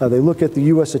 They look at the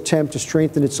U.S. attempt to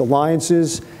strengthen its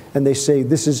alliances and they say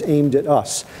this is aimed at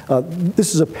us.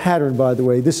 This is a pattern, by the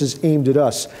way. This is aimed at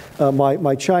us.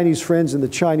 My Chinese friends in the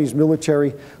Chinese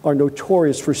military are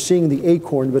notorious for seeing the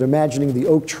acorn but imagining the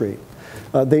oak tree.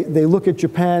 They look at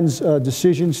Japan's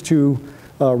decisions to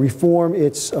reform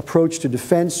its approach to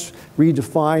defense,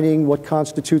 redefining what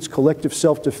constitutes collective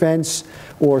self-defense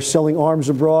or selling arms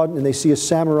abroad, and they see a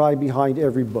samurai behind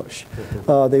every bush.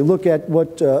 They look at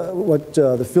what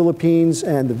the Philippines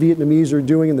and the Vietnamese are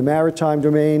doing in the maritime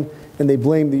domain, and they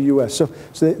blame the U.S. So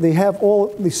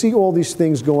they see all these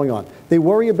things going on. They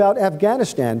worry about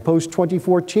Afghanistan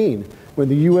post-2014. When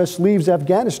the U.S. leaves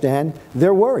Afghanistan,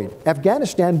 they're worried.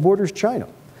 Afghanistan borders China.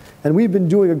 And we've been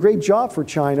doing a great job for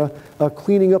China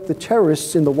cleaning up the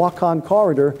terrorists in the WACA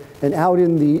corridor and out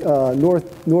in the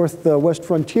northwest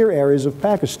frontier areas of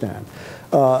Pakistan.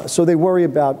 So they worry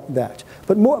about that.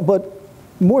 But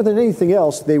more than anything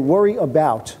else, they worry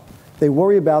about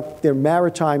their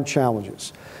maritime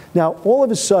challenges. Now, all of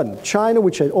a sudden, China,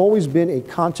 which had always been a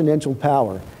continental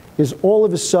power, is all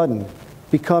of a sudden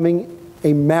becoming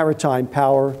a maritime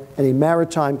power and a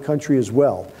maritime country as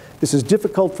well. This is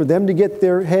difficult for them to get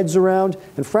their heads around,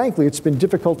 and frankly, it's been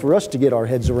difficult for us to get our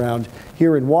heads around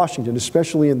here in Washington,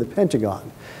 especially in the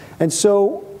Pentagon. And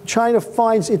so China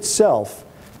finds itself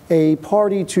a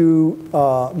party to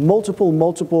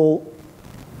multiple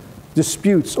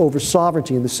disputes over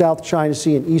sovereignty in the South China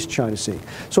Sea and East China Sea.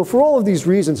 So for all of these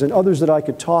reasons and others that I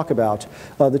could talk about,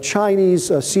 the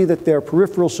Chinese see that their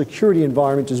peripheral security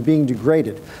environment is being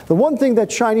degraded. The one thing that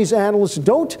Chinese analysts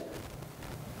don't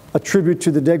attribute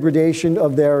to the degradation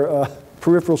of their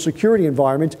peripheral security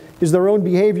environment is their own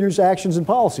behaviors, actions, and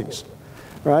policies,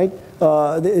 right?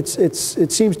 It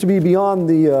seems to be beyond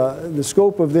the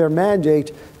scope of their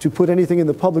mandate to put anything in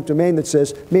the public domain that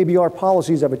says maybe our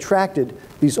policies have attracted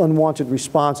these unwanted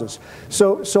responses.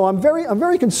 So I'm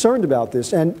very concerned about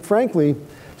this, and frankly,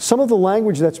 some of the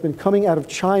language that's been coming out of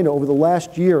China over the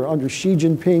last year under Xi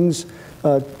Jinping's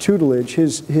tutelage,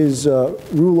 his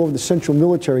rule over the Central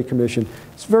Military Commission,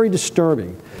 it's very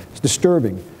disturbing. It's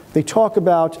disturbing. They talk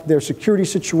about their security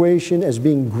situation as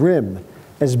being grim,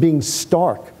 as being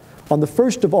stark. On the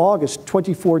 1st of August,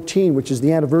 2014, which is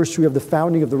the anniversary of the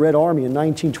founding of the Red Army in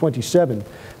 1927,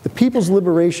 the People's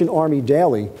Liberation Army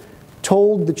Daily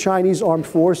told the Chinese armed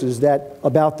forces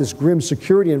about this grim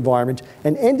security environment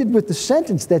and ended with the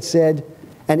sentence that said,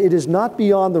 and it is not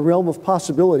beyond the realm of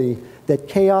possibility that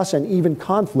chaos and even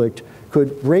conflict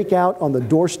could break out on the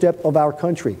doorstep of our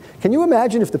country. Can you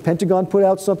imagine if the Pentagon put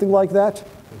out something like that?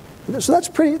 So that's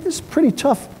pretty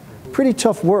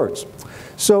tough words.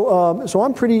 So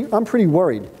I'm pretty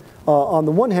worried. On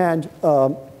the one hand,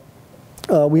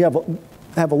 we have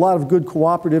have a lot of good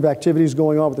cooperative activities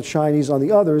going on with the Chinese. On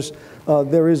the others,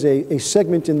 there is a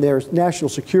segment in their national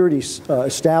security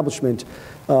establishment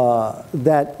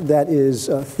that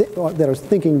are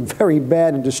thinking very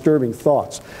bad and disturbing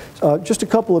thoughts. Just a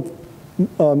couple of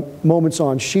moments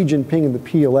on Xi Jinping and the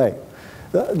PLA.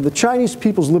 The Chinese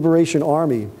People's Liberation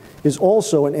Army is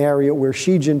also an area where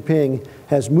Xi Jinping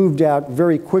has moved out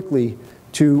very quickly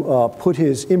to put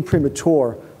his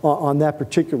imprimatur on that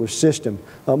particular system,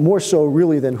 more so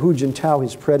really than Hu Jintao,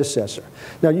 his predecessor.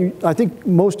 Now, I think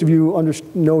most of you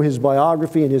know his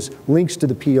biography and his links to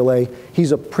the PLA.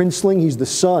 He's a princeling, he's the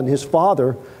son. His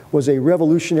father was a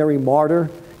revolutionary martyr,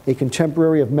 a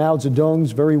contemporary of Mao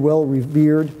Zedong's, very well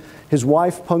revered. His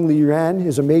wife, Peng Liyuan,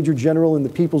 is a major general in the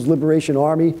People's Liberation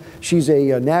Army. She's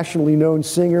a nationally known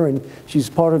singer, and she's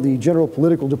part of the General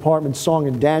Political Department's Song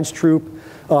and Dance Troupe.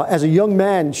 As a young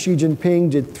man, Xi Jinping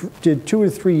did 2 or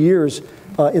 3 years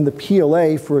in the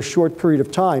PLA for a short period of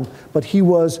time, but he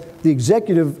was the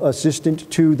executive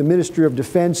assistant to the Ministry of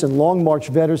Defense and Long March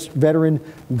veteran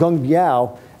Geng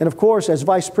Biao. And of course, as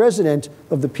vice president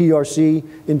of the PRC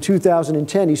in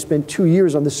 2010, he spent 2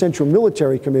 years on the Central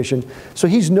Military Commission. So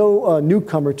he's no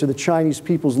newcomer to the Chinese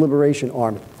People's Liberation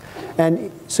Army.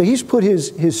 And so he's put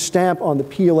his stamp on the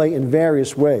PLA in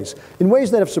various ways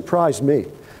that have surprised me.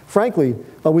 Frankly,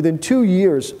 within 2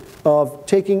 years of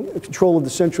taking control of the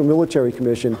Central Military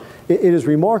Commission, it is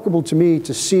remarkable to me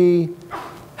to see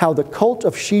how the cult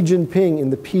of Xi Jinping in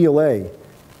the PLA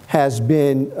has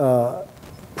been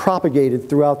propagated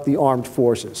throughout the armed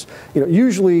forces.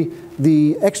 Usually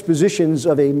the expositions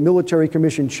of a military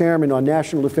commission chairman on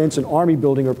national defense and army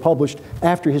building are published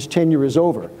after his tenure is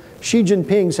over. Xi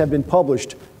Jinping's have been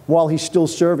published while he's still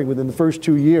serving within the first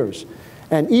 2 years.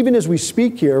 And even as we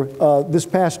speak here, this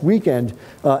past weekend,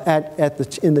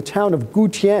 in the town of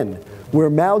Gutian, where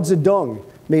Mao Zedong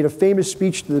made a famous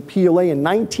speech to the PLA in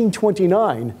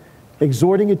 1929,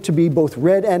 exhorting it to be both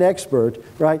read and expert,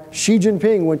 right? Xi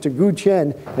Jinping went to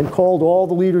Gutian and called all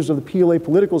the leaders of the PLA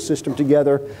political system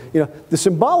together. The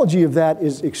symbology of that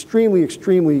is extremely,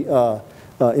 extremely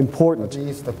important. Are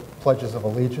these the pledges of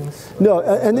allegiance? No,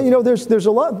 and there's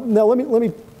a lot. Now let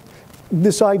me.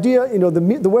 This idea,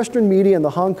 the Western media and the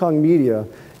Hong Kong media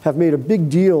have made a big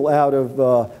deal out of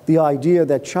the idea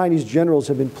that Chinese generals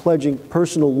have been pledging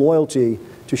personal loyalty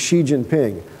to Xi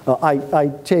Jinping.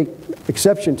 I take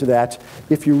exception to that.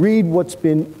 If you read what's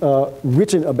been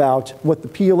written about, what the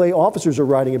PLA officers are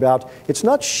writing about, it's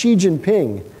not Xi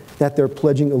Jinping that they're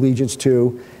pledging allegiance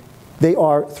to. They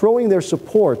are throwing their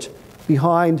support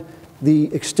behind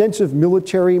the extensive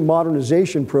military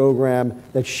modernization program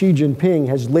that Xi Jinping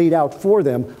has laid out for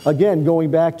them. Again,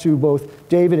 going back to both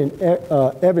David and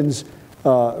Evan's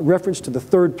reference to the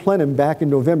third plenum back in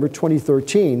November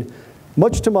 2013,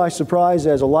 much to my surprise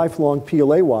as a lifelong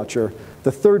PLA watcher,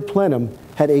 the third plenum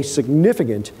had a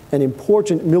significant and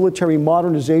important military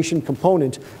modernization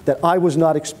component that I was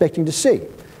not expecting to see,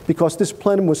 because this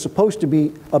plenum was supposed to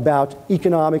be about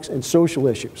economics and social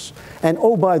issues. And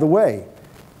oh, by the way,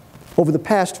 over the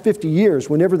past 50 years,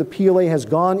 whenever the PLA has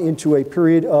gone into a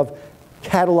period of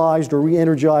catalyzed or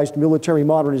re-energized military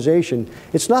modernization,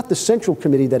 it's not the Central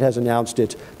Committee that has announced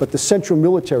it, but the Central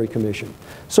Military Commission.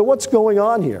 So what's going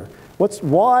on here?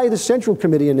 Why the Central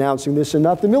Committee announcing this and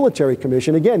not the Military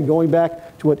Commission? Again, going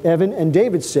back to what Evan and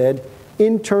David said,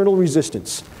 internal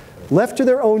resistance. Left to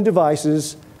their own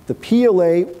devices, the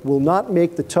PLA will not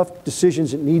make the tough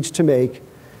decisions it needs to make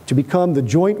to become the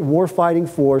joint warfighting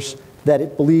force that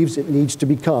it believes it needs to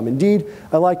become. Indeed,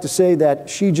 I like to say that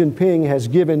Xi Jinping has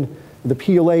given the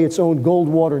PLA its own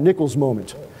Goldwater-Nichols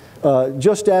moment.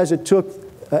 Just as it took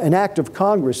an act of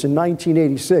Congress in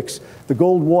 1986, the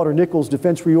Goldwater-Nichols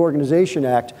Defense Reorganization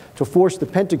Act, to force the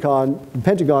Pentagon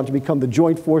to become the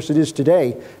joint force it is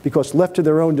today, because left to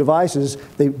their own devices,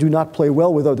 they do not play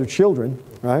well with other children,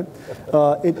 right?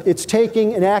 It's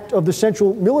taking an act of the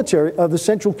Central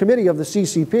Committee of the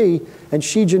CCP and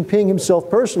Xi Jinping himself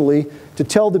personally to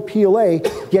tell the PLA,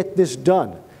 get this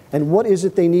done. And what is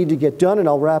it they need to get done? And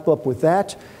I'll wrap up with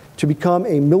that. To become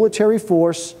a military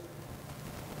force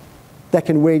that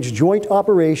can wage joint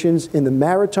operations in the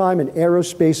maritime and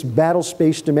aerospace battle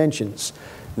space dimensions.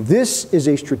 This is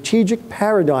a strategic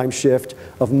paradigm shift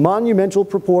of monumental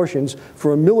proportions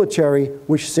for a military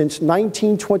which since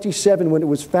 1927, when it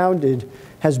was founded,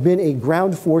 has been a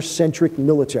ground force-centric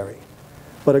military.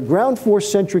 But a ground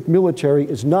force-centric military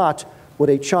is not what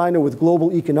a China with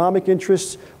global economic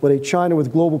interests, what a China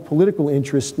with global political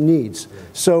interests needs.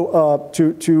 So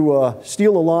to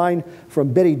steal a line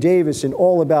from Betty Davis in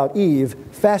All About Eve,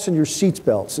 fasten your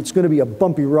seatbelts. It's going to be a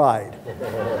bumpy ride.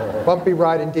 Bumpy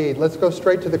ride indeed. Let's go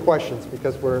straight to the questions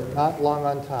because we're not long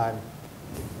on time.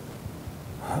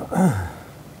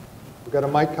 We've got a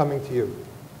mic coming to you.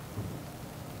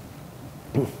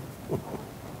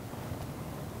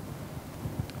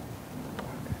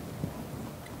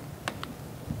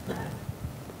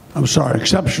 I'm sorry,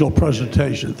 exceptional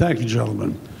presentation. Thank you,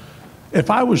 gentlemen. If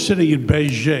I was sitting in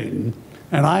Beijing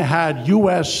and I had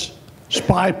U.S.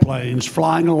 spy planes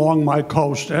flying along my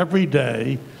coast every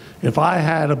day, if I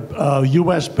had a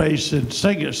U.S. base in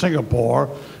Singapore,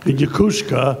 in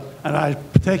Yokosuka, and I'm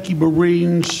taking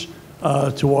Marines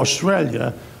to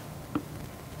Australia,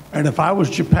 and if I was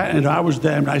Japan and I was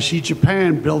them and I see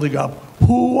Japan building up,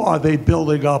 who are they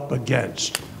building up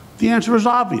against? The answer is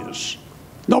obvious.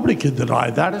 Nobody can deny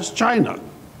that. It's China.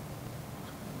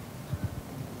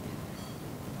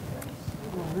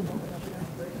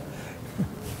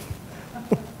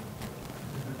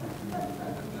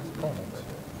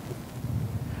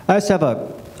 I just have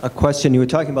a question. You were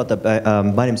talking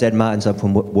about my name's Ed Martins. I'm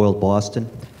from World Boston.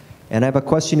 And I have a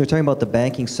question. You were talking about the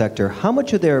banking sector. How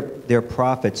much of their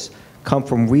profits come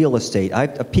from real estate?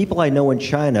 People I know in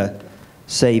China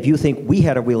say, if you think we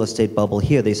had a real estate bubble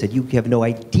here, they said, you have no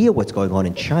idea what's going on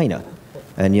in China.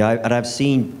 And, I've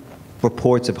seen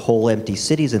reports of whole empty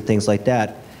cities and things like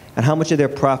that. And how much of their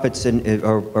profits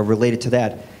are related to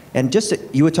that? And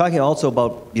you were talking also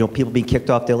about people being kicked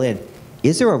off their land.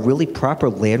 Is there a really proper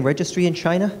land registry in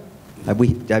China?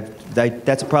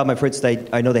 That's a problem I've heard.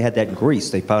 I know they had that in Greece.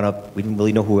 They found out we didn't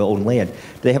really know who owned land.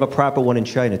 Do they have a proper one in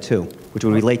China too, which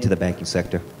would relate to the banking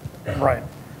sector? Right.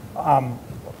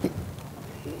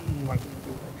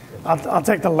 I'll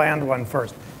take the land one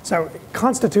first. So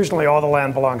constitutionally, all the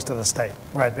land belongs to the state,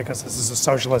 right? Because this is a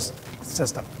socialist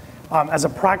system. As a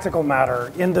practical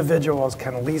matter, individuals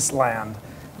can lease land.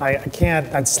 I can't,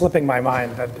 it's slipping my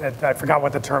mind. I forgot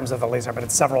what the terms of the lease are, but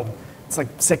it's like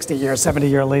 60 years,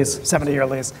 70-year lease. I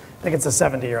think it's a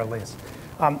 70-year lease.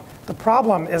 The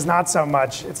problem is not so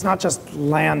much, it's not just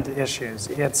land issues.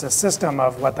 It's a system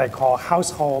of what they call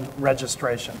household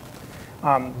registration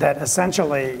that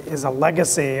essentially is a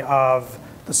legacy of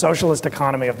the socialist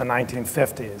economy of the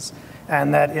 1950s,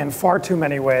 and that in far too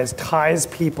many ways ties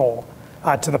people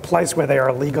to the place where they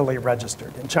are legally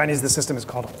registered. In Chinese, the system is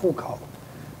called hukou.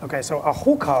 Okay, so a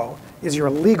hukou is your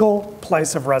legal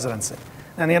place of residency.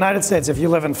 In the United States, if you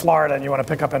live in Florida and you want to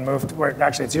pick up and move to,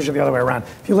 actually it's usually the other way around.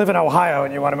 If you live in Ohio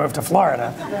and you want to move to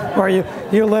Florida, or you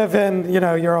live in,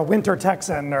 you're a winter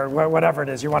Texan or whatever it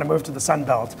is, you want to move to the Sun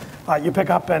Belt, you pick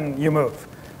up and you move.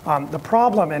 The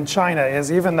problem in China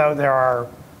is, even though there are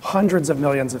hundreds of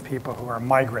millions of people who are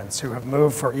migrants who have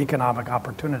moved for economic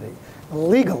opportunity,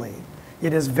 legally,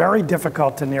 it is very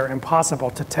difficult to near impossible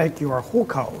to take your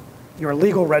hukou, your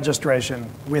legal registration,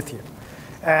 with you.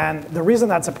 And the reason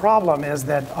that's a problem is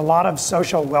that a lot of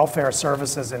social welfare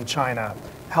services in China,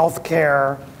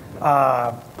 healthcare,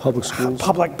 public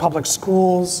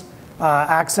schools,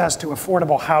 access to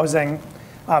affordable housing,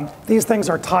 these things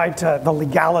are tied to the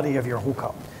legality of your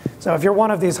hukou. So if you're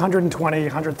one of these 120,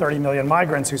 130 million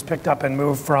migrants who's picked up and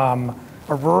moved from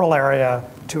a rural area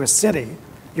to a city,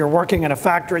 you're working in a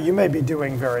factory, you may be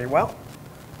doing very well.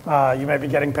 You may be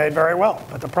getting paid very well.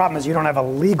 But the problem is you don't have a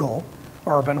legal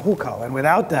urban hukou. And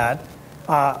without that,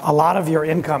 a lot of your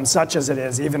income, such as it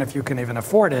is, even if you can even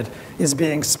afford it, is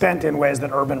being spent in ways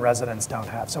that urban residents don't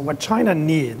have. So what China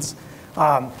needs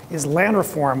is land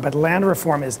reform, but land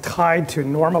reform is tied to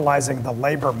normalizing the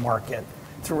labor market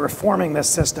through reforming this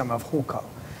system of hukou,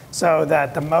 so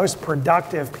that the most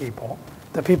productive people,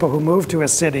 the people who move to a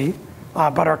city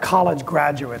but are college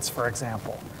graduates, for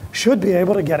example, should be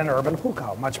able to get an urban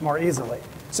hukou much more easily.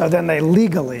 So then they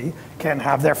legally can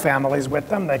have their families with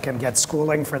them, they can get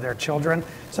schooling for their children.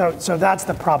 So that's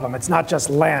the problem. It's not just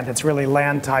land, it's really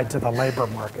land tied to the labor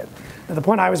market. And the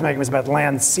point I was making was about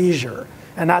land seizure,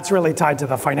 and that's really tied to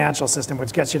the financial system,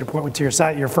 which gets you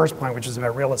to your first point, which is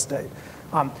about real estate.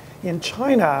 In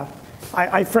China,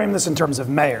 I frame this in terms of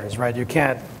mayors, right? You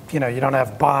can't, you don't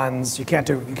have bonds, you can't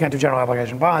do general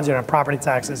obligation bonds, you don't have property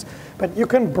taxes, but you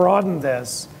can broaden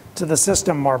this to the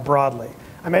system more broadly.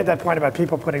 I made that point about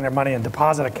people putting their money in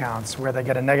deposit accounts where they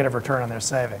get a negative return on their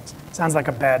savings. Sounds like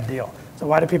a bad deal. So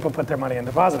why do people put their money in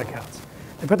deposit accounts?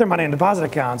 They put their money in deposit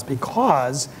accounts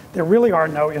because there really are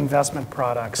no investment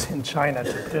products in China.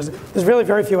 There's really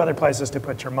very few other places to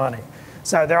put your money.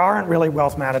 So there aren't really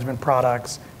wealth management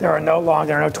products. There are no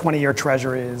 20-year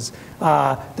treasuries.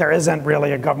 There isn't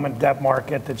really a government debt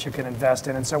market that you can invest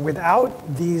in. And so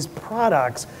without these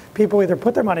products, people either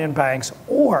put their money in banks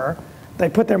or they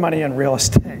put their money in real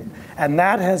estate. And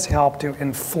that has helped to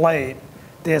inflate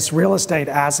this real estate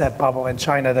asset bubble in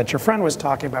China that your friend was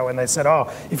talking about when they said,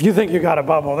 oh, if you think you got a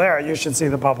bubble there, you should see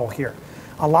the bubble here.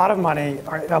 a lot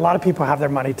of people have their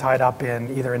money tied up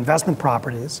in either investment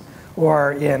properties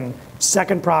or in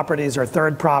second properties or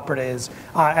third properties.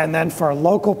 And then for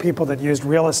local people that used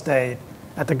real estate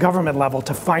at the government level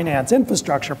to finance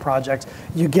infrastructure projects,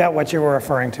 you get what you were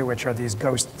referring to, which are these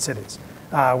ghost cities,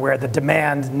 where the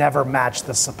demand never matched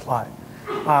the supply.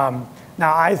 Now,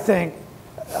 I think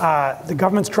the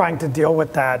government's trying to deal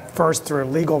with that first through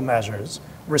legal measures,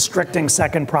 restricting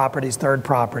second properties, third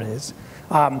properties.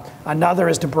 Another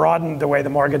is to broaden the way the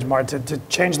mortgage market, to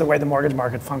change the way the mortgage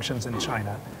market functions in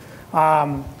China.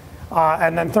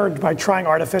 And then third, by trying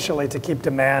artificially to keep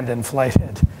demand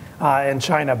inflated in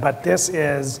China. But this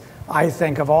is, I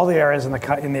think, of all the areas in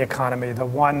the economy, the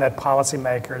one that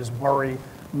policymakers worry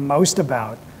most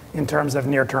about in terms of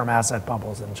near-term asset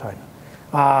bubbles in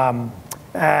China.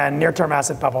 And near-term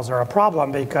asset bubbles are a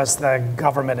problem because the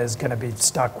government is going to be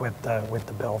stuck with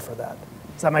the bill for that.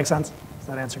 Does that make sense? Does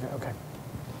that answer? Okay.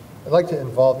 I'd like to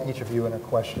involve each of you in a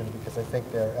question because I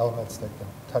think there are elements that can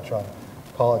touch on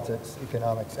politics,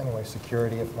 economics, anyway,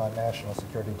 security, if not national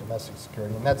security, domestic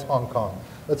security, and that's Hong Kong.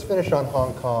 Let's finish on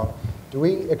Hong Kong. Do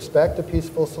we expect a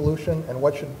peaceful solution, and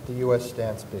what should the U.S.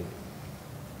 stance be?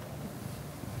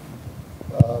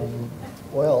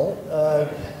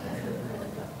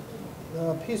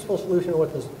 Peaceful solution,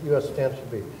 what the U.S. stance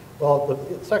should be. Well,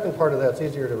 the second part of that's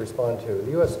easier to respond to.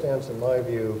 The U.S. stance, in my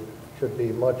view, should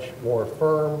be much more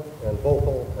firm and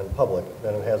vocal and public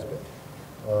than it has been.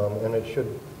 And it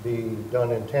should be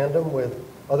done in tandem with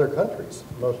other countries,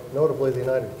 most notably the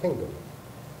United Kingdom.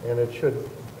 And it should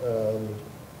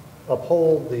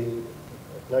uphold the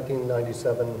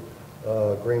 1997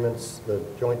 agreements, the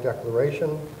joint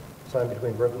declaration signed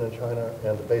between Britain and China,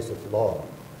 and the basic law,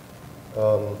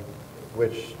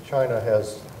 which China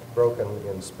has broken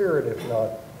in spirit, if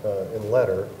not in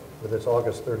letter, with its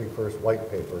August 31st white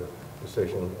paper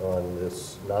decision on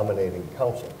this nominating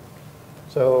council.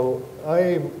 So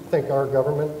I think our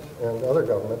government and other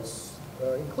governments,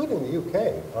 including the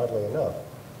UK, oddly enough,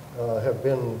 have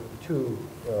been too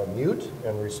mute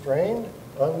and restrained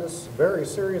on this very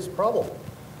serious problem.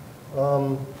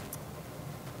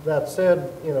 That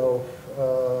said, you know,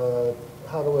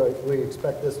 how do we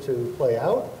expect this to play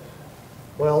out?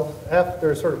 Well,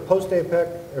 after sort of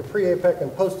post-APEC, or pre-APEC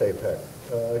and post-APEC,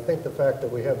 I think the fact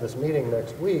that we have this meeting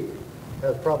next week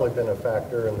has probably been a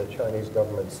factor in the Chinese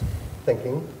government's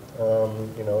thinking,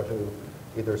 you know, to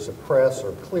either suppress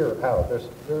or clear out.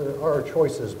 There are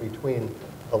choices between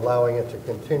allowing it to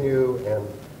continue and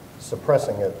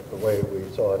suppressing it the way we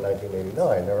saw in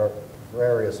 1989. There are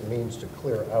various means to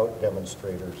clear out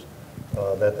demonstrators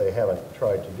that they haven't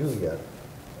tried to do yet.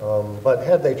 But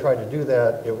had they tried to do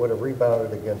that, it would have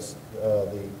rebounded against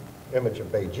the image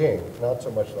of Beijing, not so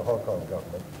much the Hong Kong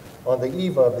government, on the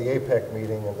eve of the APEC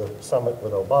meeting and the summit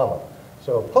with Obama.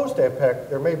 So post-APEC,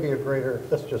 there may be a greater,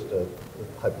 that's just a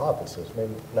hypothesis, may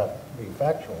not be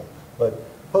factual, but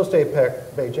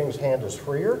post-APEC, Beijing's hand is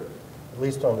freer, at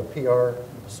least on the PR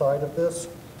side of this.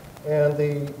 And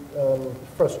the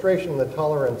frustration, the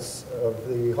tolerance of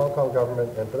the Hong Kong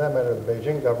government, and for that matter, the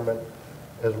Beijing government,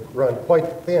 has run quite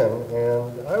thin,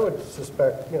 and I would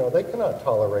suspect, you know, they cannot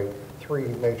tolerate 3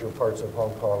 major parts of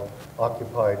Hong Kong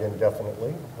occupied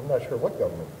indefinitely. I'm not sure what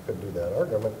government could do that. Our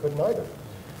government couldn't either.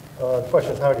 The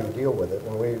question is, how do you deal with it?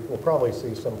 And we will probably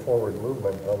see some forward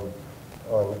movement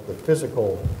on the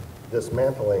physical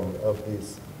dismantling of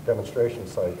these demonstration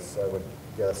sites, I would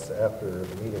guess, after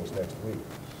the meetings next week.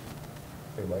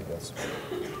 Be my guess.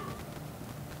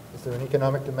 Is there an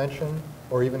economic dimension,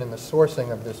 or even in the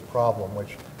sourcing of this problem,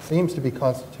 which seems to be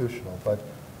constitutional, but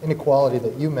inequality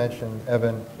that you mentioned,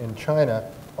 Evan, in China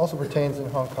also pertains in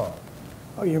Hong Kong?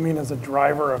 Oh, you mean as a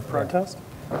driver of protest?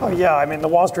 Oh, yeah. I mean, the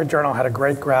Wall Street Journal had a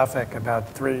great graphic about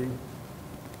 3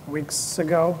 weeks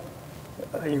ago.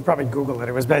 You can probably Google it.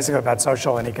 It was basically about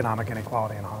social and economic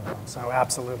inequality in Hong Kong. So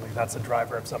absolutely, that's a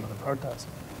driver of some of the protests.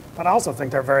 But I also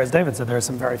think there are, as David said, there are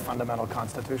some very fundamental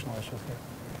constitutional issues here.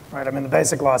 Right? I mean, the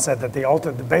Basic Law said that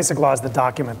the Basic Law is the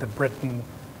document that Britain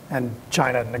and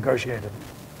China negotiated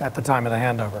at the time of the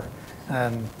handover.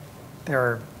 And there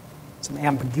are some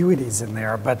ambiguities in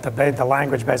there, but the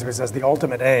language basically says the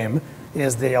ultimate aim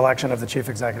is the election of the chief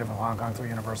executive of Hong Kong through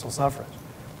universal suffrage.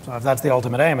 So if that's the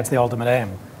ultimate aim, it's the ultimate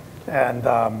aim. And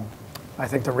I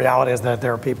think the reality is that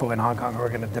there are people in Hong Kong who are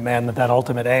going to demand that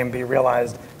ultimate aim be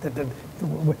realized. That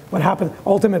what happened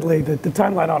ultimately, the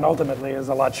timeline on ultimately is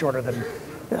a lot shorter than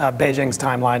Beijing's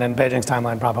timeline, and Beijing's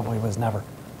timeline probably was never.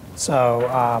 So,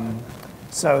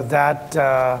 so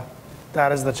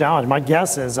that is the challenge. My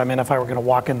guess is, I mean, if I were going to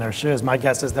walk in their shoes, my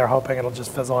guess is they're hoping it'll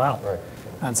just fizzle out. Right.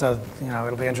 And so, you know,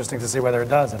 it'll be interesting to see whether it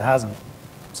does. It hasn't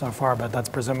so far, but that's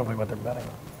presumably what they're betting on.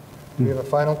 we have a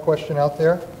final question out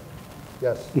there?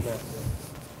 Yes. ma'am.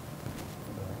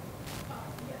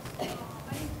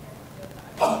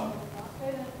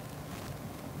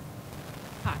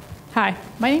 Hi,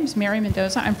 my name is Mary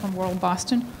Mendoza. I'm from World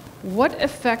Boston. What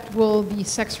effect will the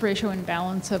sex ratio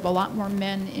imbalance of a lot more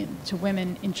men to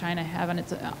women in China have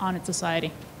on its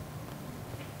society?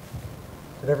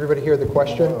 Did everybody hear the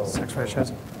question? Sex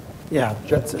ratios? Yeah.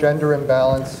 Gender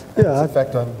imbalance and Yeah, its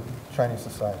effect on Chinese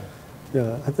society.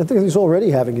 Yeah, I think it's already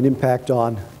having an impact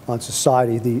on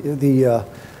society. The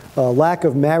lack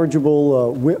of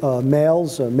marriageable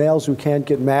males, males who can't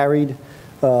get married,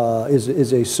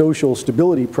 is a social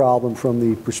stability problem from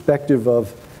the perspective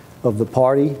of the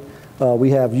party.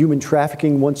 We have human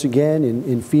trafficking once again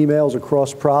in females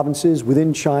across provinces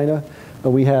within China.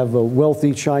 We have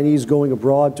wealthy Chinese going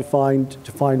abroad to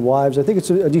find wives. I think it's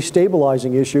a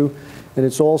destabilizing issue, and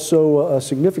it's also a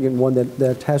significant one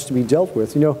that has to be dealt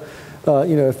with.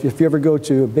 If you ever go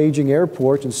to Beijing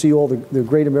Airport and see all the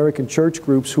great American church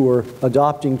groups who are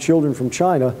adopting children from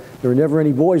China, there are never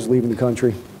any boys leaving the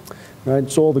country. Right?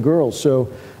 It's all the girls. So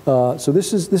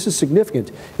this is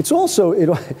significant. It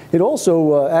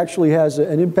also actually has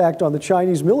an impact on the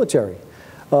Chinese military.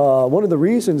 One of the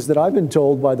reasons that I've been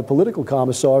told by the political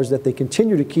commissars that they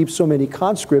continue to keep so many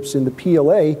conscripts in the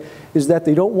PLA is that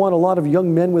they don't want a lot of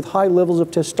young men with high levels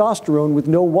of testosterone with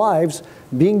no wives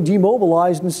being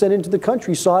demobilized and sent into the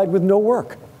countryside with no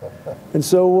work. And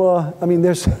so, I mean,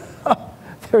 there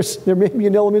may be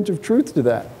an element of truth to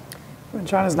that.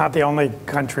 China's not the only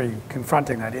country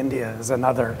confronting that. India is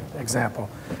another example.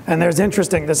 And there's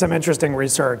some interesting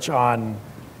research on,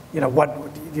 what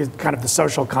kind of the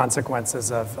social consequences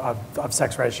of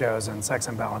sex ratios and sex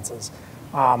imbalances.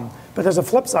 But there's a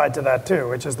flip side to that too,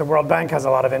 which is the World Bank has a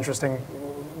lot of interesting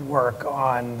work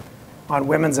on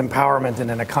women's empowerment in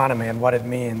an economy and what it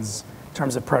means in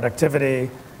terms of productivity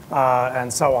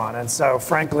and so on. And so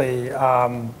frankly,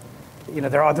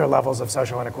 there are other levels of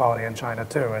social inequality in China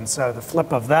too. And so the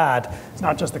flip of that is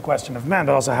not just a question of men,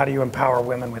 but also how do you empower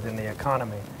women within the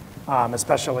economy,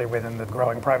 especially within the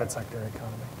growing private sector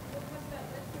economy.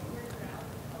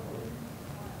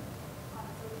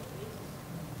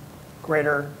 A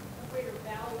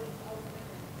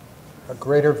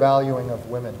greater valuing of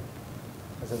women.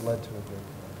 Has it led to a greater?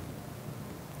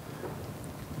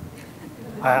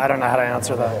 I don't know how to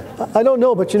answer that. I don't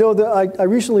know, but I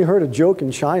recently heard a joke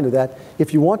in China that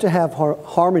if you want to have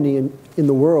harmony in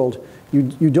the world,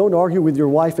 you don't argue with your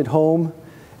wife at home,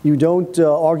 you don't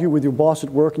argue with your boss at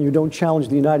work, and you don't challenge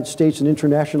the United States in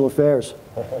international affairs.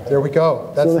 There we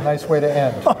go. That's a nice way to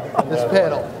end this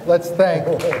panel. Let's thank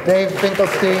Dave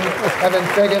Finkelstein, Evan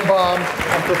Feigenbaum,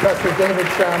 and Professor David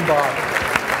Shambaugh.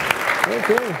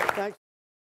 Okay, thanks.